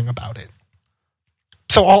overbearing about it.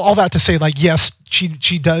 So all that to say, like, yes,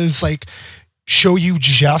 she does like show you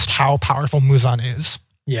just how powerful Muzan is.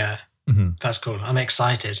 Yeah. That's cool. I'm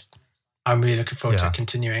excited. I'm really looking forward to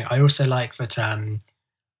continuing. I also like that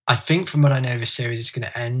I think from what I know, this series is going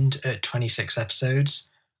to end at 26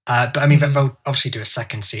 episodes. But I mean, they'll obviously do a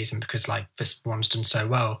second season because like this one's done so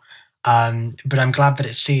well. But I'm glad that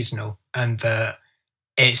it's seasonal and that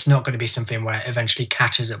it's not going to be something where it eventually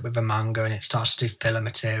catches up with the manga and it starts to do filler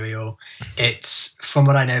material. It's, from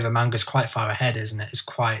what I know, the manga's quite far ahead, isn't it?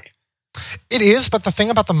 It is, but the thing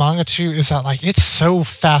about the manga too is that like it's so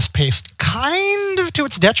fast paced, kind of to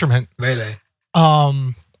its detriment. Really?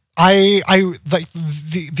 I like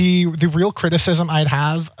the real criticism I'd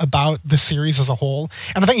have about the series as a whole,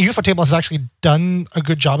 and I think Ufotable has actually done a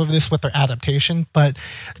good job of this with their adaptation, but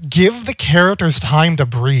give the characters time to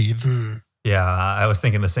breathe. Yeah, I was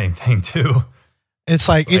thinking the same thing too. It's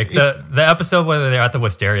like the episode where they're at the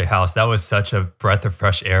Wisteria house, that was such a breath of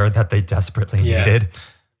fresh air that they desperately needed.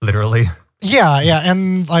 Literally. Yeah,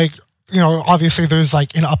 and like, you know, obviously there's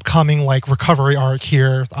like an upcoming like recovery arc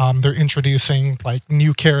here. They're introducing like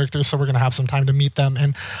new characters, so we're gonna have some time to meet them.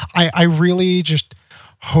 And I really just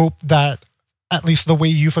hope that at least the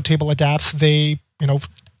way Ufotable adapts, they, you know,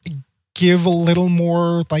 give a little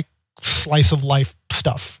more like slice of life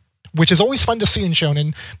stuff, which is always fun to see in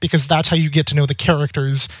shonen because that's how you get to know the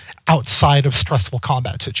characters outside of stressful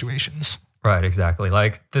combat situations. Right, exactly.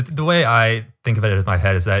 Like the way I think of it in my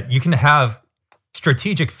head is that you can have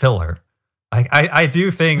strategic filler. I do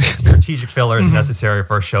think strategic filler is necessary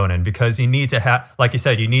for shonen because you need to have, like you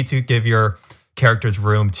said, you need to give your characters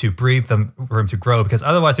room to breathe, them room to grow. Because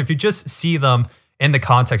otherwise, if you just see them in the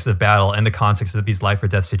context of battle, in the context of these life or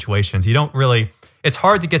death situations, you don't really, it's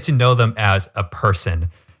hard to get to know them as a person.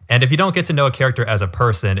 And if you don't get to know a character as a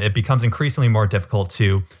person, it becomes increasingly more difficult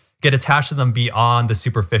to get attached to them beyond the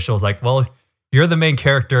superficials. Like, well, you're the main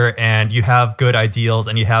character and you have good ideals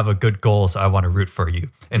and you have a good goal, so I want to root for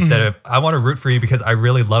you. Instead of, I want to root for you because I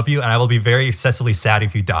really love you and I will be very excessively sad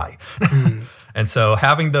if you die. And so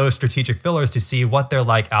having those strategic fillers to see what they're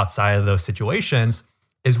like outside of those situations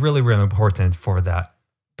is really, really important for that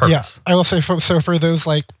purpose. Yes, I will say, for those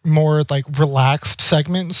like more like relaxed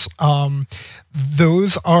segments,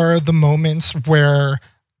 those are the moments where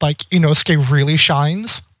like Inosuke really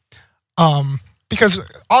shines. because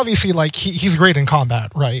obviously, like he's great in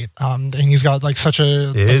combat, right? And he's got like such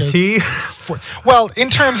a he? Well,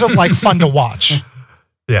 in terms of like fun to watch.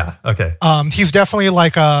 Yeah. Okay. He's definitely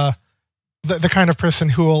like the kind of person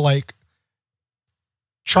who will like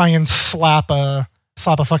try and slap a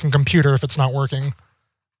fucking computer if it's not working.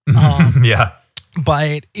 Yeah.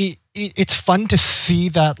 But it's fun to see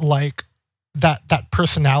that like that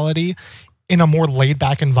personality in a more laid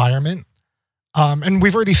back environment. And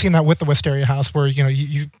we've already seen that with the Wisteria House, where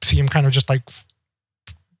you see him kind of just like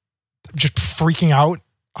just freaking out,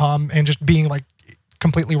 and just being like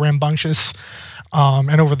completely rambunctious,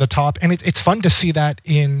 and over the top. And it's fun to see that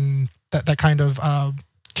in that kind of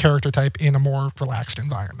character type in a more relaxed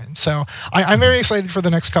environment. So I'm very excited for the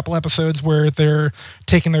next couple episodes where they're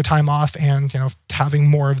taking their time off and having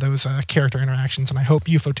more of those character interactions. And I hope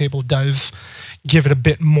Ufotable does give it a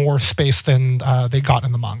bit more space than they got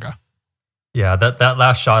in the manga. Yeah, that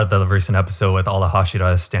last shot of the recent episode with all the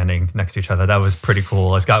Hashiras standing next to each other, that was pretty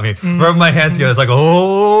cool. It's got me rubbing my hands together. It's like,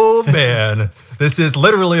 oh man, this is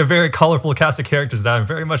literally a very colorful cast of characters that I'm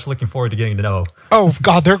very much looking forward to getting to know. Oh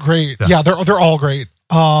God, they're great. Yeah, they're all great.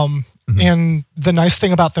 And the nice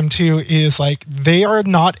thing about them too is like they are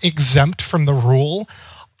not exempt from the rule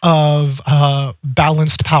of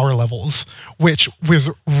balanced power levels, which was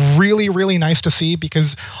really, really nice to see,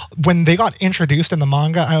 because when they got introduced in the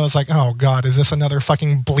manga, I was like, oh God, is this another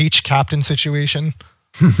fucking Bleach captain situation?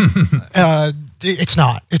 It's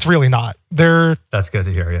not. It's really not. That's good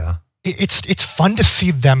to hear, yeah. It's fun to see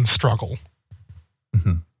them struggle.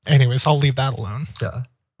 Anyways, I'll leave that alone. Yeah.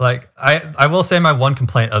 Like, I will say my one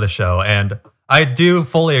complaint of the show, and I do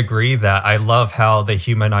fully agree that I love how they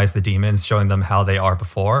humanize the demons, showing them how they are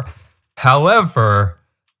before. However,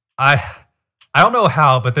 I don't know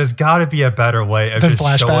how, but there's got to be a better way of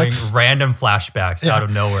just showing random flashbacks out of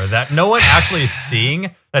nowhere that no one actually is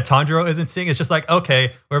seeing, that Tanjiro isn't seeing. It's just like,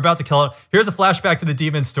 okay, we're about to kill it. Here's a flashback to the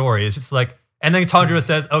demon story. It's just like, and then Tanjiro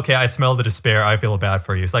says, okay, I smell the despair. I feel bad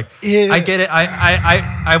for you. It's like, I get it.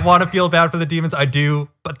 I want to feel bad for the demons. I do,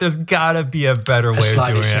 but there's got to be a better way of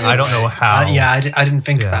doing it. I don't know how. I didn't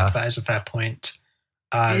think about that as a fair point.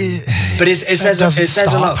 But it says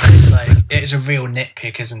a lot. It's like, it's a real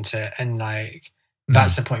nitpick, isn't it? And like,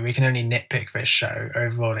 that's the point. We can only nitpick this show.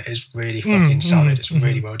 Overall, it is really fucking solid. It's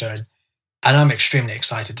really well done. And I'm extremely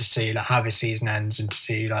excited to see like how this season ends and to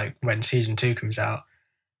see like when season 2 comes out.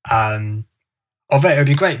 Although it would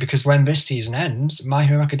be great because when this season ends, My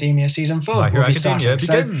Hero Academia season 4 will be starting.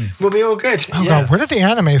 Begins. So we'll be all good. Oh God, where did the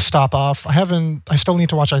anime stop off? I still need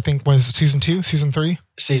to watch, I think, was season 2, season 3?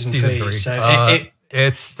 Season 3. So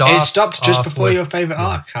it stopped just before your favourite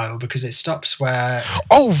arc, Kyle, because it stops where...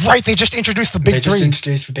 Oh, right, they just introduced the Big 3. They just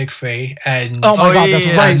introduced the Big 3. And oh my God, that's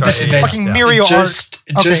right. The fucking Mirio arc.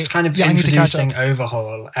 Just kind of introducing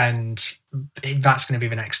Overhaul, and that's going to be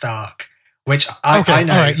the next arc. Which I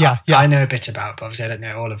know, right, I know a bit about, but obviously I don't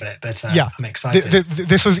know all of it. But I'm excited.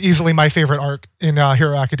 This was easily my favorite arc in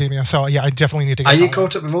Hero Academia, so yeah, I definitely need to get. Are you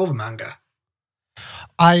caught up with all the manga?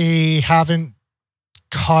 I haven't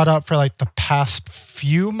caught up for like the past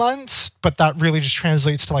few months, but that really just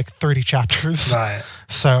translates to like 30 chapters. Right.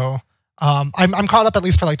 So I'm caught up at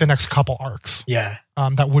least for like the next couple arcs. Yeah.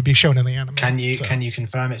 That would be shown in the anime. Can you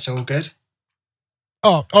confirm it's all good?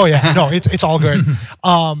 Oh yeah, no, it's all good.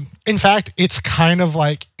 In fact, it's kind of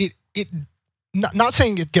like it not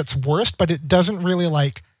saying it gets worse, but it doesn't really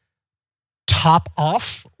like top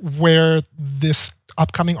off where this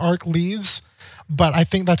upcoming arc leaves. But I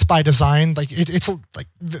think that's by design. Like it's like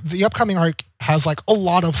the upcoming arc has like a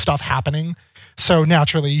lot of stuff happening, so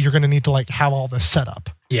naturally you're going to need to like have all this set up.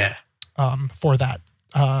 Yeah. For that,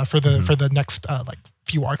 for the next like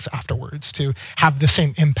few arcs afterwards to have the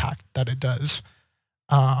same impact that it does.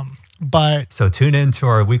 But so tune in to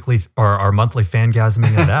our weekly or our monthly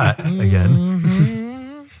fangasming of that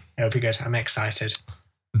again. It'll be good. I'm excited.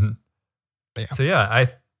 Yeah. So yeah,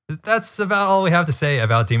 that's about all we have to say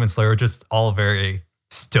about Demon Slayer. We're just all very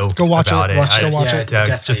stoked about it. Go watch it.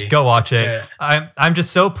 Just go watch it. I'm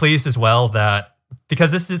just so pleased as well that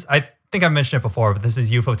because this is, I think I mentioned it before, but this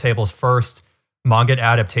is Ufotable's first manga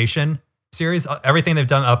adaptation series. Everything they've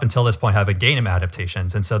done up until this point have been game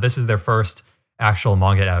adaptations, and so this is their first actual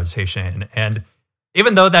manga adaptation. And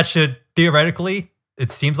even though that should theoretically, it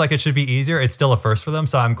seems like it should be easier, it's still a first for them.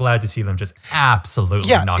 So I'm glad to see them just absolutely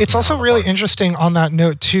knocking it's also really interesting on that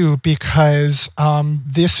note too, because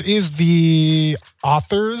this is the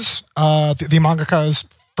author's, the mangaka's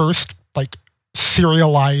first like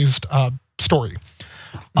serialized story.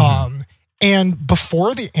 And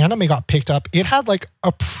before the anime got picked up, it had like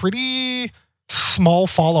a pretty small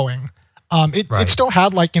following. It still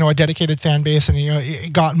had like, a dedicated fan base, and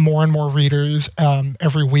it got more and more readers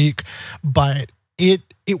every week, but it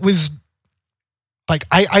was like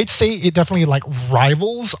I'd say it definitely like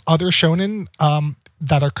rivals other shonen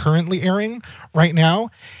that are currently airing right now.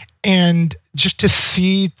 And just to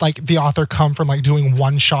see like the author come from like doing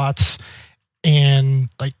one shots and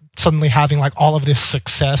like suddenly having like all of this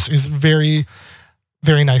success is very,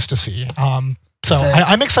 very nice to see. So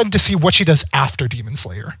I'm excited to see what she does after Demon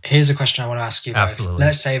Slayer. Here's a question I want to ask you both. Absolutely.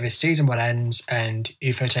 Let's say this season 1 ends and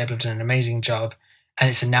Ufotable have done an amazing job, and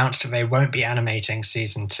it's announced that they won't be animating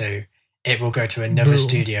season 2. It will go to another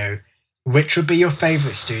studio. Which would be your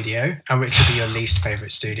favorite studio, and which would be your least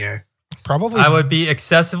favorite studio? Probably. I would be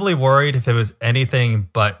excessively worried if it was anything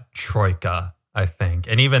but Troika, I think.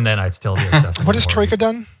 And even then, I'd still be excessively What has worried. Troika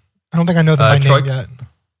done? I don't think I know them by name yet.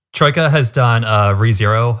 Troika has done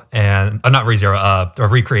ReZero and not ReZero,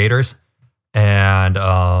 Recreators, and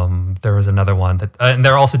there was another one that, and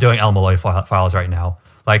they're also doing El Malloy files right now.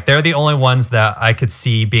 Like they're the only ones that I could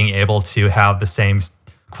see being able to have the same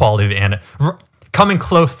quality of coming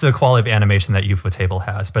close to the quality of animation that Ufotable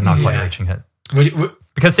has, but not quite reaching it.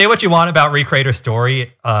 Because say what you want about Recreator's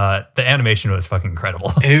story, the animation was fucking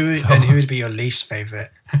incredible. And who would be your least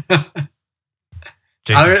favorite?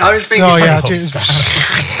 I was thinking that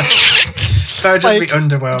would just be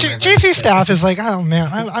underwhelming. JC Staff is like, oh man,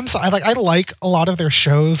 I'm sorry. I like a lot of their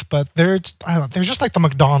shows, but they're just like the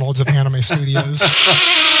McDonald's of anime studios.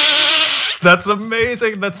 That's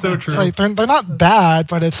amazing. That's so true. It's like they're not bad,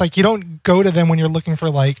 but it's like you don't go to them when you're looking for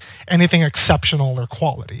like anything exceptional or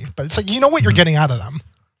quality. But it's like you know what you're getting out of them.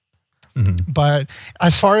 Mm-hmm. But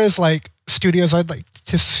as far as like studios, I'd like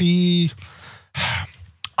to see.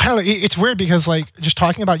 I don't know. It's weird because like just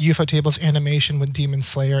talking about Ufotable's animation with Demon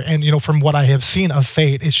Slayer, and from what I have seen of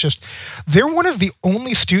Fate, it's just they're one of the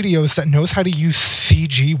only studios that knows how to use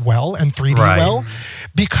CG well and 3D well,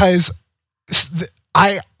 because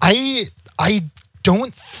I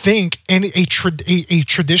don't think a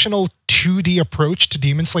traditional 2D approach to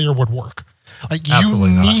Demon Slayer would work. Like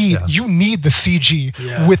you need the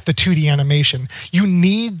CG with the 2D animation. You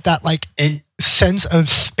need that like sense of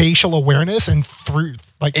spatial awareness and through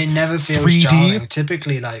like it never feels 3D. Jarring.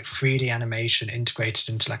 Typically, like 3D animation integrated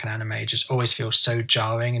into like an anime just always feels so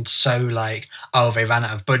jarring and so like, oh, they ran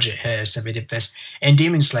out of budget here, so they did this. In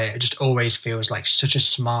Demon Slayer, it just always feels like such a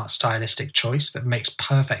smart stylistic choice that makes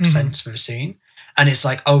perfect sense for the scene. And it's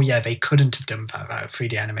like, oh yeah, they couldn't have done that without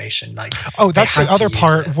 3D animation. Like, oh, that's the other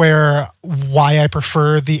part where why I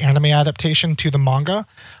prefer the anime adaptation to the manga,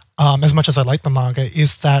 as much as I like the manga,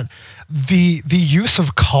 is that the use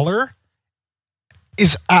of color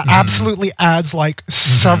is absolutely adds like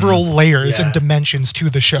several layers and dimensions to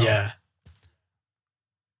the show. Yeah,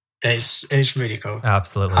 it's really cool.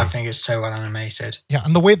 Absolutely, I think it's so well animated. Yeah,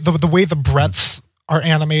 and the way the breaths are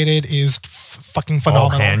animated is fucking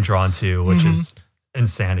phenomenal. All hand drawn too, which is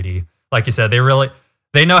insanity. Like you said,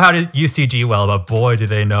 they know how to use CG well, but boy, do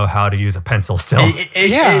they know how to use a pencil still.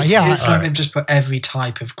 It's like they've just put every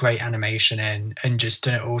type of great animation in and just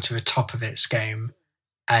done it all to the top of its game,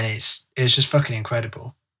 and it's just fucking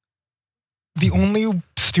incredible. The only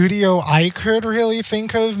studio I could really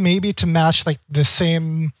think of maybe to match like the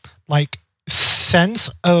same like sense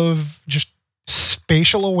of just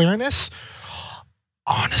spatial awareness,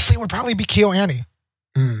 honestly, would probably be KyoAni.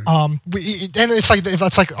 And it's like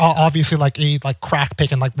that's like obviously like a like crack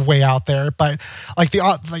pick and like way out there, but like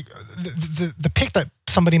the pick that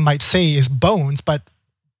somebody might say is Bones, but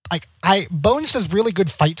like Bones does really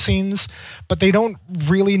good fight scenes, but they don't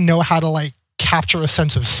really know how to like capture a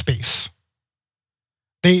sense of space.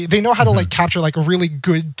 They know how to like capture like a really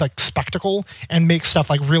good like spectacle and make stuff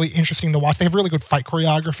like really interesting to watch. They have really good fight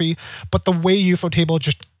choreography, but the way Ufotable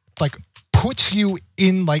just like puts you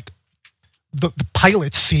in like the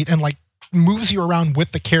pilot seat and like moves you around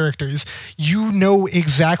with the characters, you know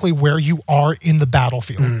exactly where you are in the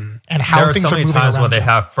battlefield and how things are moving around. There are so many times where they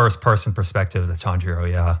have first person perspectives at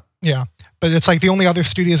Tanjiro, yeah, but it's like the only other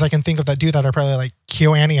studios I can think of that do that are probably like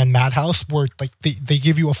KyoAni and Madhouse, where like they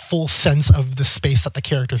give you a full sense of the space that the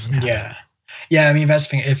characters inhabit. Yeah. I mean, that's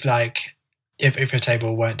the thing. If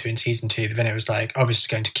Ufotable weren't doing season 2, but then it was like, oh, this is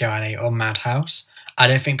going to KyoAni or Madhouse, I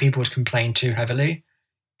don't think people would complain too heavily.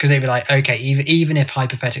 Because they'd be like, okay, even if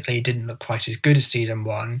hypothetically it didn't look quite as good as season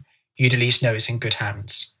 1, you'd at least know it's in good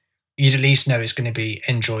hands. You'd at least know it's going to be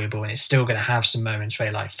enjoyable and it's still going to have some moments where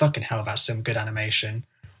you're like, fucking hell, that's some good animation.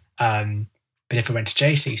 But if it went to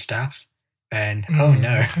JC Staff, then, oh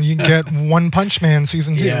no. You get One Punch Man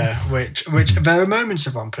season 2. Yeah, which there were moments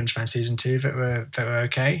of One Punch Man season 2 that were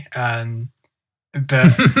okay.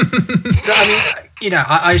 But I mean, you know,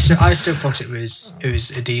 I still thought it was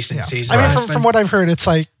a decent season. I mean, from what I've heard, it's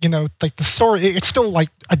like, you know, like the story, it's still like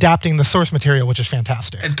adapting the source material, which is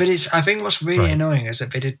fantastic. But I think what's really annoying is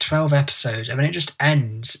that they did 12 episodes and then it just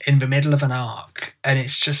ends in the middle of an arc, and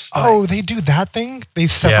it's just like, they do that thing? They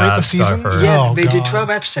separate the seasons? Yeah, they did 12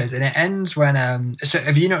 episodes and it ends when so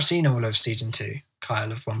have you not seen all of season 2,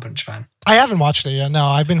 Kyle, of One Punch Man? I haven't watched it yet. No,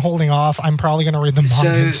 I've been holding off. I'm probably going to read the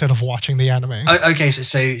manga instead of watching the anime. Okay,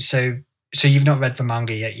 so you've not read the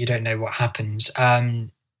manga yet. You don't know what happens.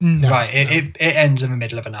 No, right, it ends in the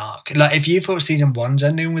middle of an arc. Like, if you thought season 1's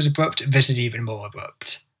ending was abrupt, this is even more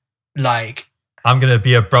abrupt. Like, I'm gonna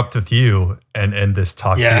be abrupt with you and end this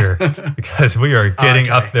talk here because we are getting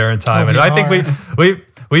up there in time, and I think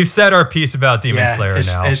we've said our piece about Demon Slayer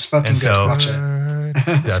now. It's fucking good. Watch it.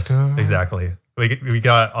 Yes, exactly. We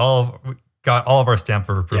got all of our stamp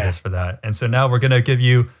of approvals for that, and so now we're gonna give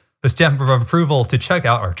you the stamp of approval to check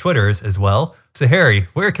out our Twitters as well. So Harry,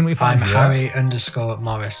 where can we find you? I'm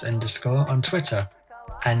Harry_Morris_ on Twitter,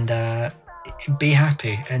 and be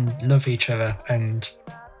happy and love each other, and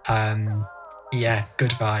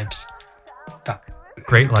good vibes.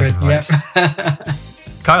 Great life advice. Yep.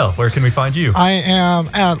 Kyle, where can we find you? I am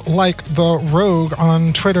at Like the Rogue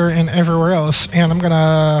on Twitter and everywhere else, and I'm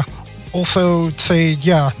gonna also say,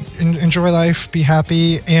 enjoy life, be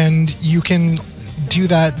happy, and you can do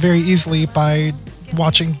that very easily by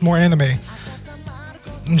watching more anime.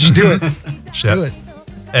 Just do it. Do it.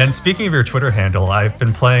 And speaking of your Twitter handle, I've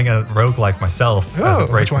been playing a roguelike myself as a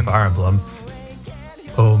break from Fire Emblem.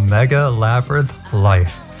 Omega Labyrinth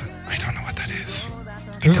Life. I don't know what that is.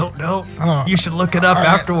 You don't know? You should look it up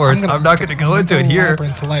afterwards. I'm not going to go into it here.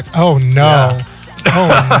 Labyrinth Life. Oh, no. Yeah.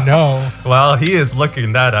 Oh, no. Well, he is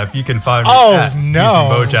looking that up. You can find me at using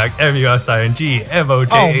Mojang, MUSING,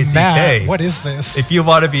 MOJACK. Matt, what is this? If you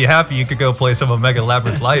want to be happy, you could go play some Omega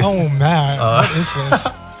Labyrinth Life. Oh, Matt, what is this?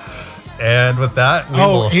 And with that, we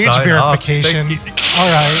will age sign verification. Off. All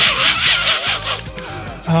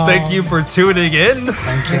right. Thank you for tuning in.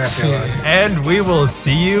 Thank you, everyone. And we will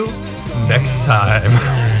see you next time.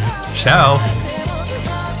 Ciao.